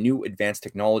introduction of new advanced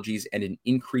technologies, and an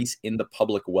increase in the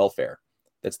public welfare.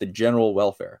 That's the general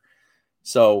welfare.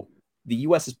 So the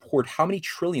U.S. has poured how many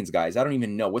trillions, guys? I don't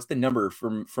even know. What's the number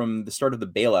from the start of the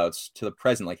bailouts to the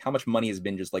present? Like how much money has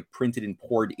been just like printed and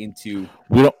poured into?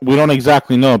 We don't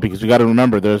exactly know because we got to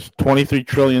remember there's 23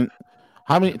 trillion.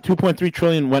 How many? 2.3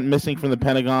 trillion went missing from the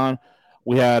Pentagon.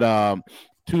 We had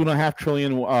 2.5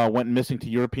 trillion went missing to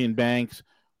European banks.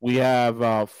 We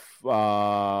have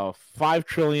 5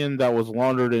 trillion that was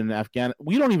laundered in Afghanistan.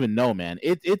 We don't even know, man.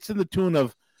 It's in the tune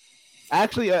of.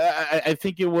 Actually, I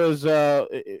think it was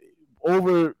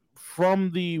over from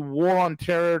the war on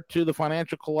terror to the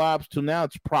financial collapse to now.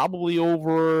 It's probably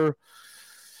over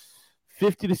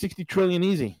 50 to 60 trillion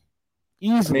easily.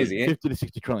 Amazing, 50 to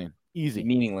 60 trillion. Easy.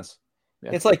 Meaningless.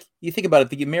 Yeah. It's like, you think about it,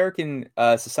 the American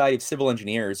Society of Civil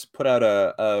Engineers put out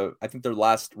I think their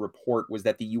last report was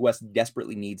that the U.S.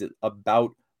 desperately needs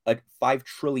about $5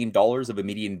 trillion of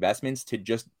immediate investments to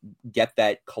just get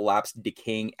that collapsed,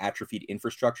 decaying, atrophied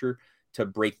infrastructure to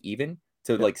break even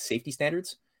to like safety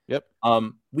standards. Yep.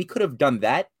 We could have done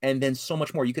that and then so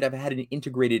much more. You could have had an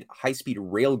integrated high-speed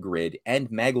rail grid and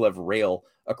maglev rail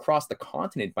across the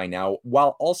continent by now,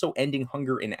 while also ending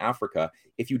hunger in Africa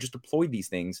if you just deployed these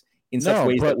things in such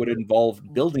ways that would involve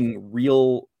building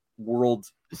real world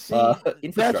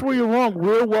infrastructure. That's where you're wrong.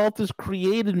 Real wealth is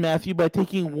created, Matthew, by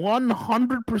taking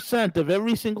 100% of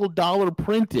every single dollar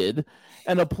printed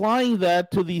and applying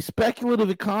that to the speculative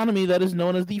economy that is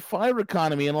known as the fire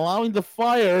economy and allowing the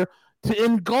fire to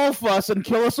engulf us and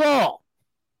kill us all.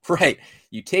 Right.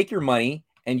 You take your money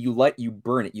and you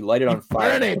burn it. You light it on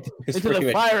fire. Burn it into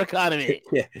the fire economy.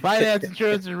 Yeah. Finance,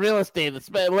 insurance, and real estate.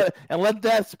 And let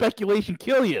that speculation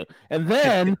kill you. And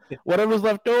then whatever's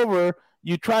left over,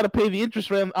 you try to pay the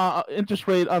interest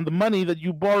rate on the money that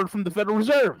you borrowed from the Federal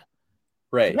Reserve.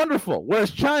 Right. Wonderful.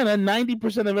 Whereas China,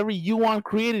 90% of every yuan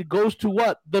created goes to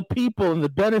what? The people and the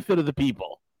benefit of the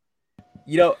people.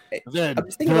 You know, they're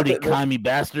dirty, commie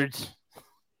bastards.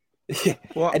 Yeah.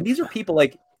 Well, and these are people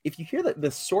like, if you hear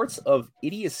the sorts of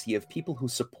idiocy of people who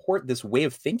support this way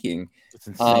of thinking, it's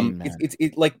insane, man.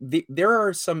 It's like there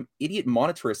are some idiot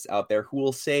monetarists out there who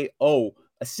will say, oh,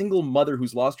 a single mother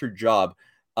who's lost her job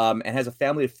and has a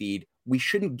family to feed, we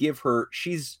shouldn't give her,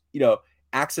 she's,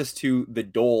 access to the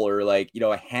dole or like,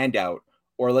 a handout,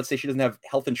 or let's say she doesn't have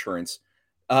health insurance.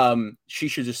 She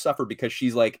should just suffer because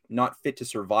she's like not fit to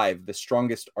survive. The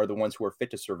strongest are the ones who are fit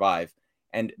to survive.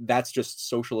 And that's just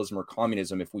socialism or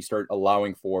communism if we start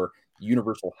allowing for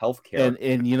universal health care. And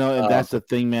and that's the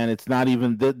thing, man. It's not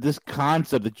even this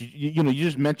concept that you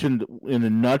just mentioned in a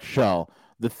nutshell,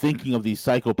 the thinking of these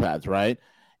psychopaths, right?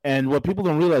 And what people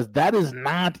don't realize, that is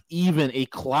not even a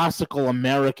classical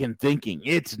American thinking.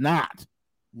 It's not.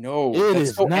 No, it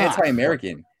is so not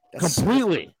anti-American. That's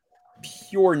completely. So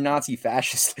pure Nazi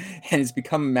fascist, and it's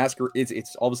become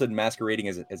it's all of a sudden masquerading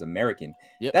as American.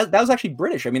 Yep. That was actually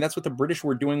British. I mean, that's what the British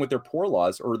were doing with their poor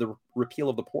laws, or the repeal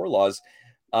of the poor laws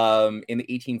in the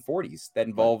 1840s that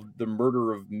involved the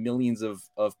murder of millions of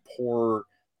poor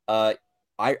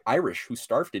Irish who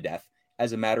starved to death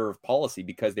as a matter of policy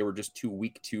because they were just too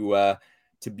weak to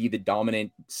be the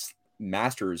dominant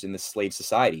masters in the slave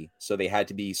society. So they had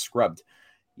to be scrubbed.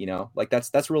 Like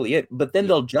that's really it. But then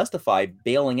they'll justify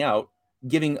bailing out,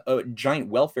 giving a giant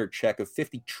welfare check of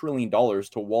 $50 trillion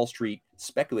to Wall Street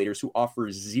speculators who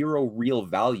offer zero real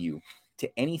value to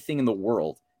anything in the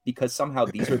world because somehow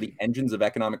these are the engines of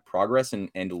economic progress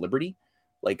and liberty.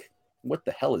 Like, what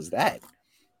the hell is that?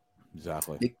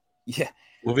 Exactly. Yeah.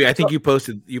 Well, V, I think you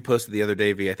posted the other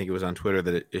day, V, I think it was on Twitter,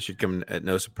 that it should come at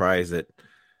no surprise that,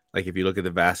 like, if you look at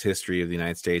the vast history of the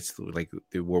United States, like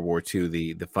through World War II,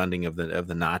 the funding of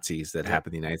the Nazis that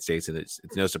happened in the United States, and it's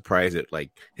no surprise that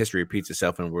like history repeats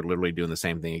itself, and we're literally doing the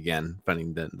same thing again,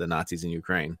 funding the Nazis in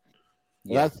Ukraine.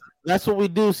 Yeah, that's what we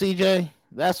do, CJ.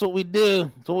 That's what we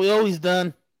do. That's what we always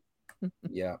done.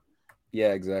 Yeah,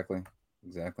 exactly.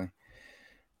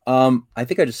 I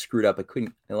think I just screwed up.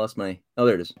 I lost my. Oh,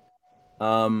 there it is.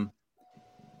 I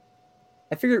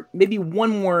figured maybe one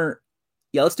more.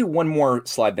 Yeah, let's do one more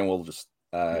slide, then we'll just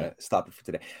stop it for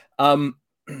today.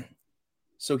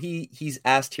 So he's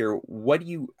asked here,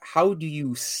 how do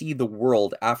you see the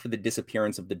world after the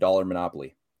disappearance of the dollar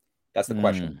monopoly? That's the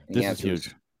question. This is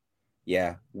huge.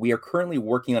 Yeah, we are currently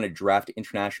working on a draft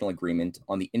international agreement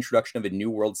on the introduction of a new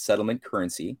world settlement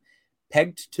currency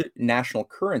pegged to national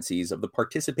currencies of the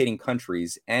participating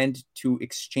countries and to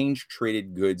exchange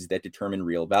traded goods that determine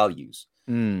real values.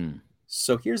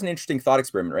 So here's an interesting thought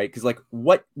experiment, right? Because like,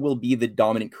 what will be the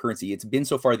dominant currency? It's been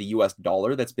so far the US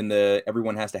dollar. That's been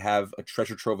everyone has to have a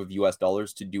treasure trove of US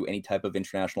dollars to do any type of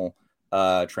international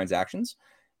transactions.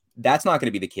 That's not going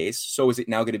to be the case. So is it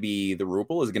now going to be the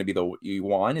ruble? Is it going to be the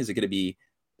yuan? Is it going to be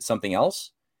something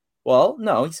else? Well,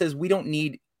 no, he says we don't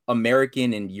need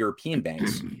American and European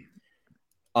banks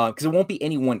because it won't be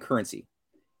any one currency.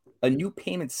 A new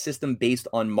payment system based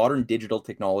on modern digital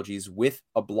technologies with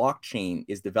a blockchain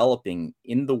is developing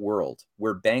in the world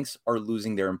where banks are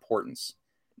losing their importance.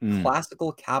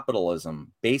 Classical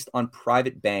capitalism based on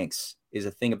private banks is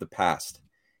a thing of the past.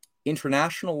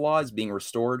 International law is being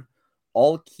restored.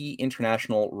 All key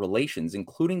international relations,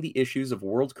 including the issues of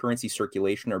world currency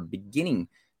circulation, are beginning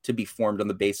to be formed on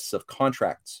the basis of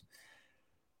contracts.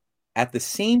 At the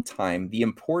same time, the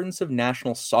importance of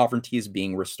national sovereignty is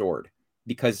being restored,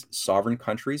 because sovereign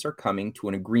countries are coming to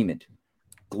an agreement.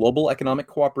 Global economic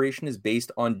cooperation is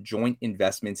based on joint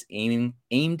investments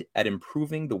aimed at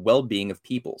improving the well-being of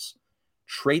peoples.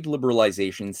 Trade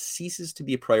liberalization ceases to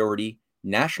be a priority,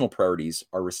 national priorities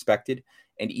are respected,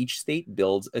 and each state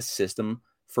builds a system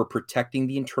for protecting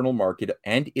the internal market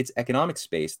and its economic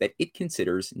space that it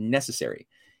considers necessary.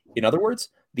 In other words,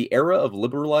 the era of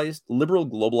liberal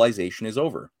globalization is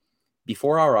over.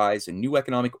 Before our eyes, a new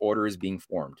economic order is being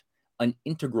formed. An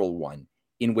integral one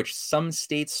in which some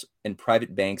states and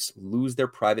private banks lose their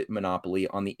private monopoly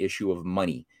on the issue of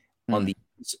money, on the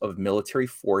use of military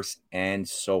force, and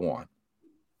so on.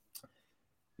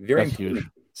 Very important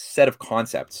set of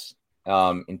concepts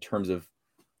in terms of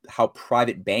how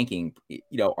private banking,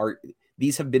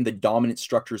 these have been the dominant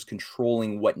structures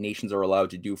controlling what nations are allowed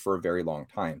to do for a very long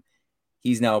time.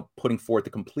 He's now putting forth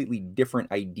a completely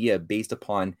different idea based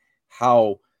upon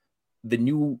how the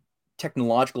new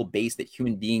technological base that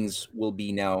human beings will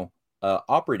be now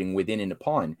operating within and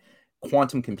upon.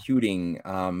 Quantum computing,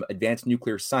 advanced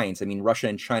nuclear science. I mean, Russia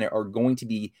and China are going to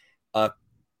be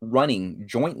running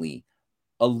jointly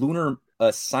a lunar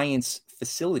a science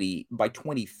facility by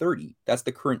 2030. That's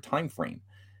the current time frame.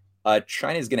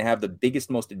 China is going to have the biggest,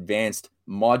 most advanced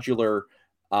modular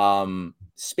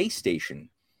space station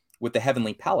with the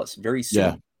Heavenly Palace very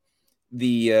soon.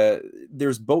 Yeah.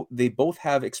 They both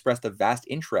have expressed a vast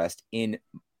interest in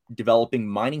developing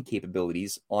mining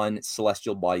capabilities on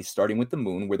celestial bodies, starting with the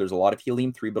moon, where there's a lot of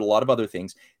helium-3, but a lot of other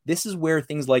things. This is where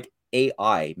things like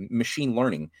AI, machine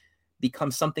learning,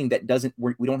 become something that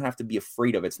we don't have to be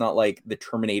afraid of. It's not like the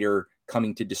Terminator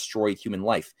coming to destroy human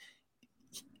life.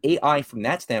 AI, from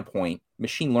that standpoint,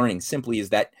 machine learning simply is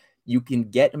that you can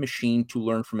get a machine to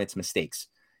learn from its mistakes.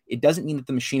 It doesn't mean that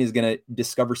the machine is going to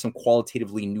discover some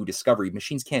qualitatively new discovery.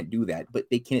 Machines can't do that, but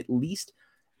they can at least,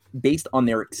 based on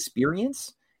their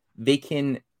experience, they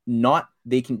do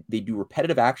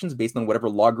repetitive actions based on whatever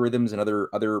logarithms and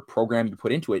other program you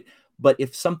put into it. But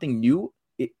if something new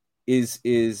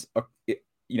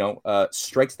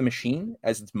strikes the machine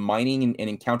as it's mining and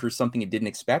encounters something it didn't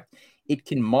expect, it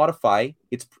can modify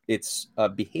its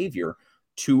behavior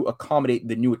to accommodate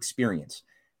the new experience.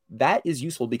 That is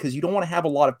useful because you don't want to have a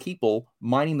lot of people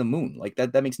mining the moon. Like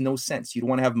that makes no sense. You don't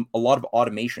want to have a lot of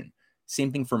automation. Same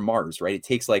thing for Mars, right? It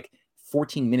takes like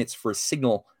 14 minutes for a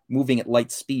signal moving at light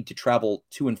speed to travel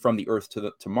to and from the Earth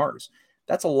to Mars.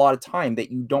 That's a lot of time that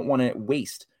you don't want to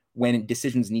waste when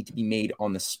decisions need to be made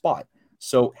on the spot.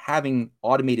 So having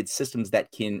automated systems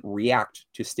that can react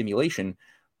to stimulation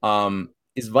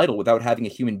is vital without having a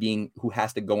human being who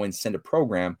has to go and send a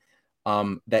program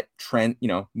that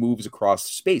moves across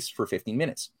space for 15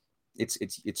 minutes.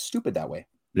 It's stupid that way.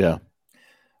 Yeah.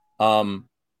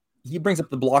 He brings up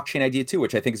the blockchain idea too,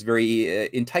 which I think is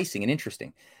very enticing and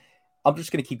interesting. I'm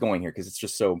just going to keep going here because it's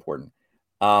just so important.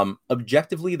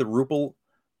 Objectively, the ruble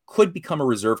could become a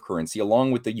reserve currency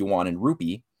along with the yuan and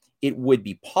rupee. It would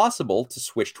be possible to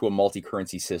switch to a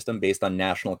multi-currency system based on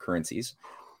national currencies,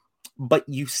 but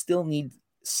you still need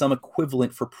some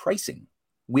equivalent for pricing.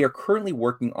 We are currently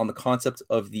working on the concept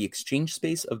of the exchange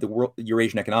space of the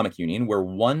Eurasian Economic Union, where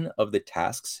one of the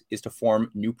tasks is to form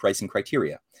new pricing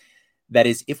criteria. That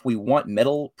is, if we want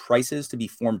metal prices to be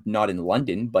formed not in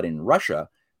London, but in Russia,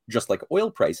 just like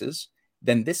oil prices,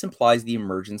 then this implies the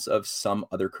emergence of some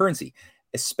other currency,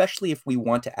 especially if we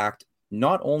want to act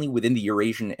not only within the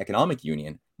Eurasian Economic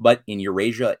Union, but in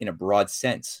Eurasia in a broad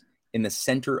sense, in the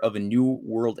center of a new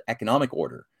world economic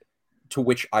order, to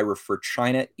which I refer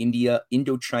China, India,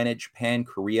 Indochina, Japan,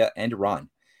 Korea, and Iran.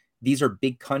 These are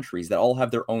big countries that all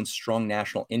have their own strong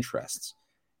national interests.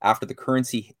 After the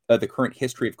current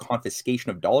history of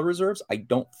confiscation of dollar reserves, I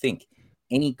don't think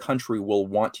any country will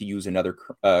want to use another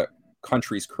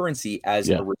country's currency as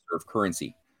a reserve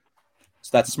currency. So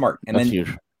that's smart. And that's then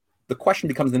huge. The question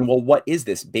becomes then, well, what is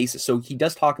this basis? So he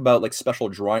does talk about like special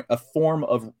drawing, a form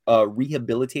of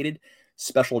rehabilitated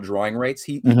special drawing rights.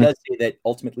 He does say that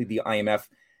ultimately the IMF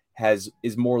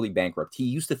is morally bankrupt. He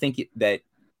used to think that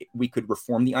we could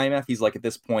reform the IMF. He's like, at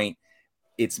this point,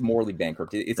 it's morally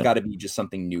bankrupt. It's got to be just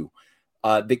something new.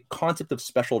 The concept of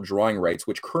special drawing rights,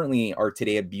 which currently are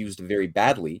today abused very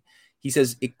badly, he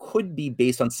says it could be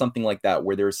based on something like that,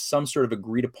 where there's some sort of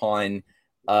agreed upon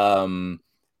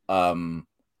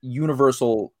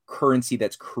universal currency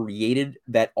that's created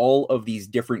that all of these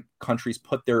different countries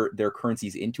put their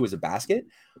currencies into as a basket,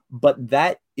 but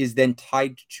that is then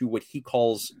tied to what he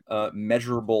calls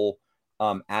measurable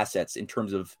assets in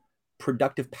terms of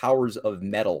productive powers of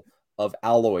metal, of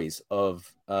alloys,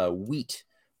 of wheat,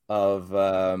 of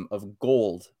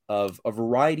gold, of a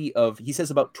variety of, he says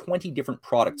about 20 different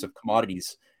products of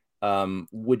commodities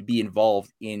would be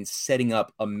involved in setting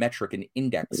up a metric, an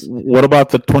index. What about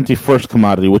the 21st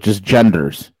commodity, which is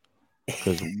genders?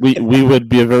 Because we would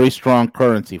be a very strong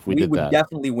currency if we did that. We would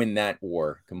definitely win that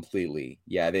war completely.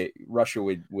 Yeah, Russia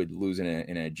would lose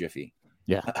in a jiffy.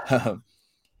 Yeah.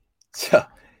 So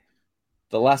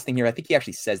the last thing here, I think he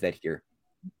actually says that here.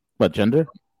 What, gender?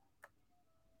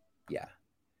 Yeah.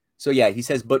 So yeah, he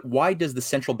says, but why does the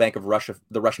Central Bank of Russia,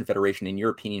 the Russian Federation, in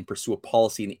your opinion, pursue a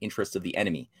policy in the interest of the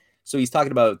enemy? So he's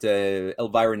talking about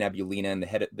Elvira Nabiullina and the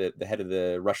head of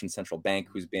the Russian Central Bank,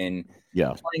 who's been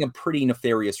playing a pretty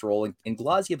nefarious role, and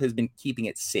Glaziev has been keeping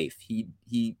it safe.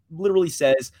 He literally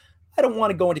says, I don't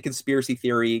want to go into conspiracy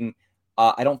theorying.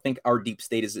 I don't think our deep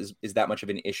state is that much of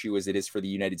an issue as it is for the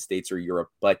United States or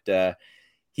Europe, but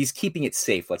he's keeping it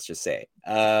safe, let's just say.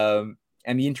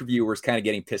 And the interviewer's kind of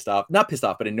getting not pissed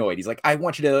off, but annoyed. He's like, I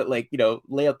want you to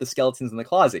lay out the skeletons in the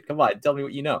closet. Come on, tell me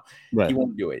what you know. Right. He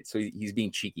won't do it. So he's being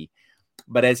cheeky.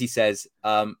 But as he says,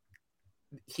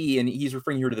 he's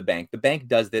referring here to the bank. The bank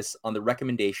does this on the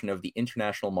recommendation of the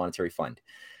International Monetary Fund.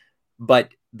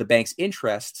 But the bank's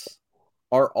interests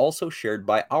are also shared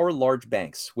by our large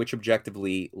banks, which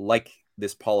objectively, like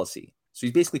this policy. So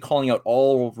he's basically calling out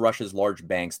all of Russia's large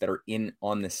banks that are in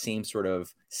on the same sort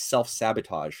of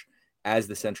self-sabotage as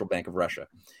the Central Bank of Russia,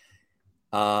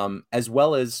 as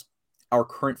well as our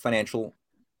current financial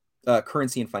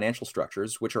currency and financial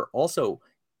structures, which are also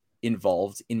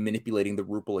involved in manipulating the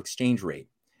ruble exchange rate.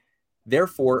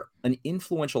 Therefore, an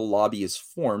influential lobby is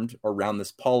formed around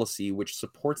this policy, which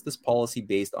supports this policy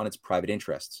based on its private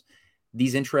interests.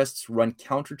 These interests run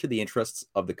counter to the interests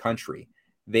of the country.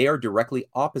 They are directly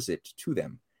opposite to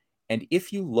them. And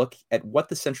if you look at what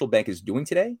the central bank is doing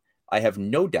today, I have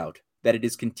no doubt that it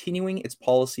is continuing its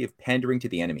policy of pandering to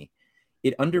the enemy.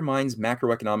 It undermines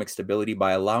macroeconomic stability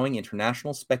by allowing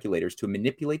international speculators to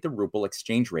manipulate the ruble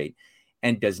exchange rate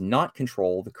and does not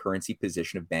control the currency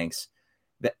position of banks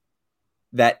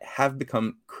that have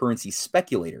become currency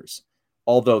speculators,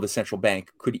 although the central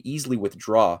bank could easily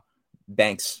withdraw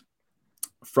banks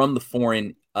from the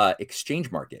foreign exchange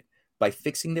market by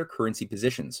fixing their currency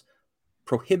positions,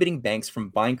 prohibiting banks from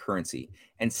buying currency,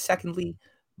 and secondly,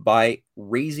 by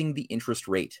raising the interest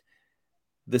rate.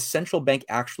 The central bank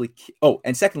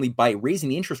secondly, by raising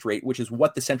the interest rate, which is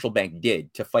what the central bank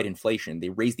did to fight inflation. They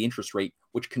raised the interest rate,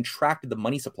 which contracted the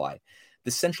money supply.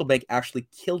 The central bank actually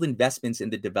killed investments in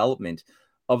the development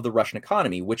of the Russian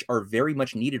economy, which are very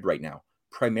much needed right now,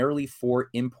 primarily for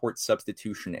import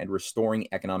substitution and restoring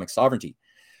economic sovereignty.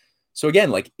 So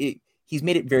again, he's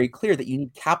made it very clear that you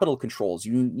need capital controls.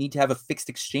 You need to have a fixed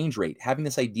exchange rate. Having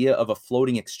this idea of a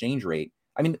floating exchange rate,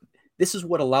 I mean, this is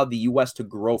what allowed the U.S. to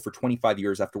grow for 25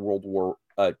 years after World War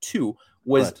II,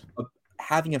 was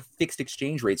having a fixed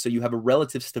exchange rate. So you have a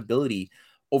relative stability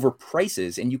over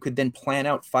prices, and you could then plan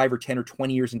out 5 or 10 or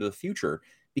 20 years into the future,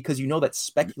 because you know that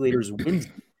speculators' wins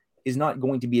is not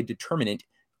going to be a determinant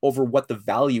over what the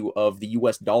value of the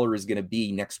U.S. dollar is going to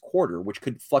be next quarter, which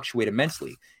could fluctuate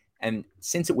immensely. And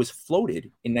since it was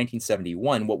floated in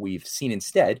 1971, what we've seen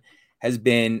instead has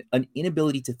been an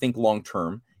inability to think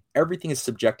long-term. Everything is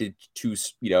subjected to,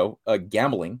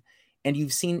 gambling. And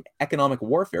you've seen economic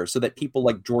warfare, so that people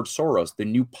like George Soros, the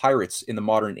new pirates in the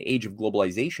modern age of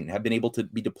globalization, have been able to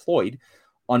be deployed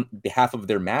on behalf of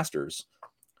their masters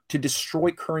to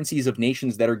destroy currencies of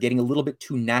nations that are getting a little bit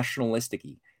too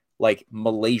nationalistic-y, like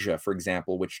Malaysia, for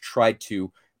example, which tried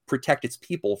to protect its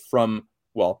people from,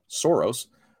 Soros.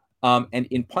 And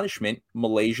in punishment,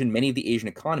 Malaysia and many of the Asian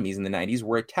economies in the 90s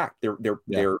were attacked.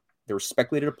 They're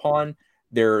speculated upon.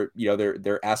 Their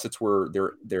assets were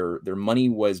their money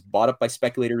was bought up by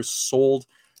speculators, sold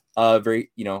en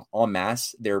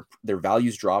masse. Their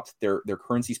values dropped, their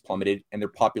currencies plummeted, and their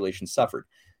population suffered.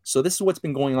 So this is what's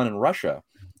been going on in Russia,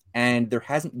 and there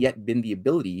hasn't yet been the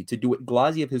ability to do what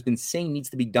Glaziev has been saying needs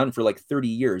to be done for 30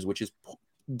 years, which is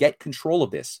get control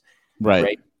of this,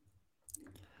 right?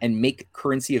 And make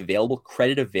currency available,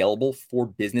 credit available for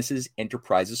businesses,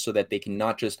 enterprises, so that they can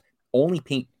not just only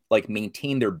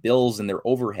maintain their bills and their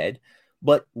overhead,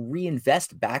 but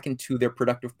reinvest back into their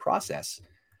productive process.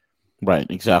 Right.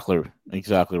 Exactly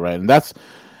right. And that's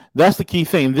the key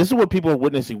thing. This is what people are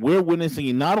witnessing. We're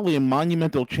witnessing not only a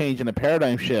monumental change and a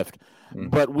paradigm shift,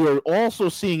 but we're also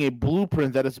seeing a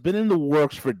blueprint that has been in the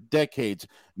works for decades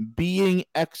being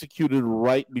executed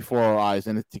right before our eyes.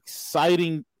 And it's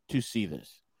exciting to see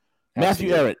this.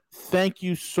 Absolutely. Matthew Ehret, thank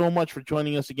you so much for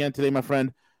joining us again today, my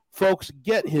friend. Folks,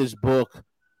 get his book.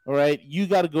 All right, you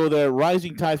got to go there,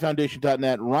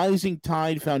 risingtidefoundation.net,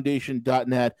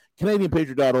 risingtidefoundation.net,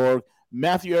 canadianpatriot.org,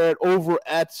 Matthew Ehret over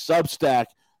at Substack.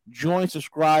 Join,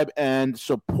 subscribe, and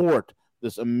support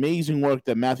this amazing work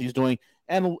that Matthew's doing,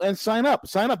 and sign up.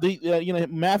 Matthew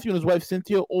and his wife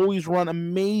Cynthia always run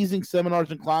amazing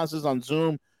seminars and classes on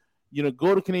Zoom.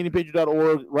 Go to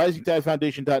canadianpatriot.org,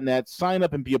 risingtidefoundation.net, sign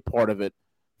up and be a part of it.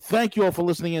 Thank you all for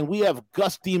listening in. We have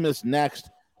Gus Demas next.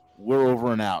 We're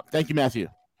over and out. Thank you, Matthew.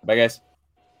 Bye, guys.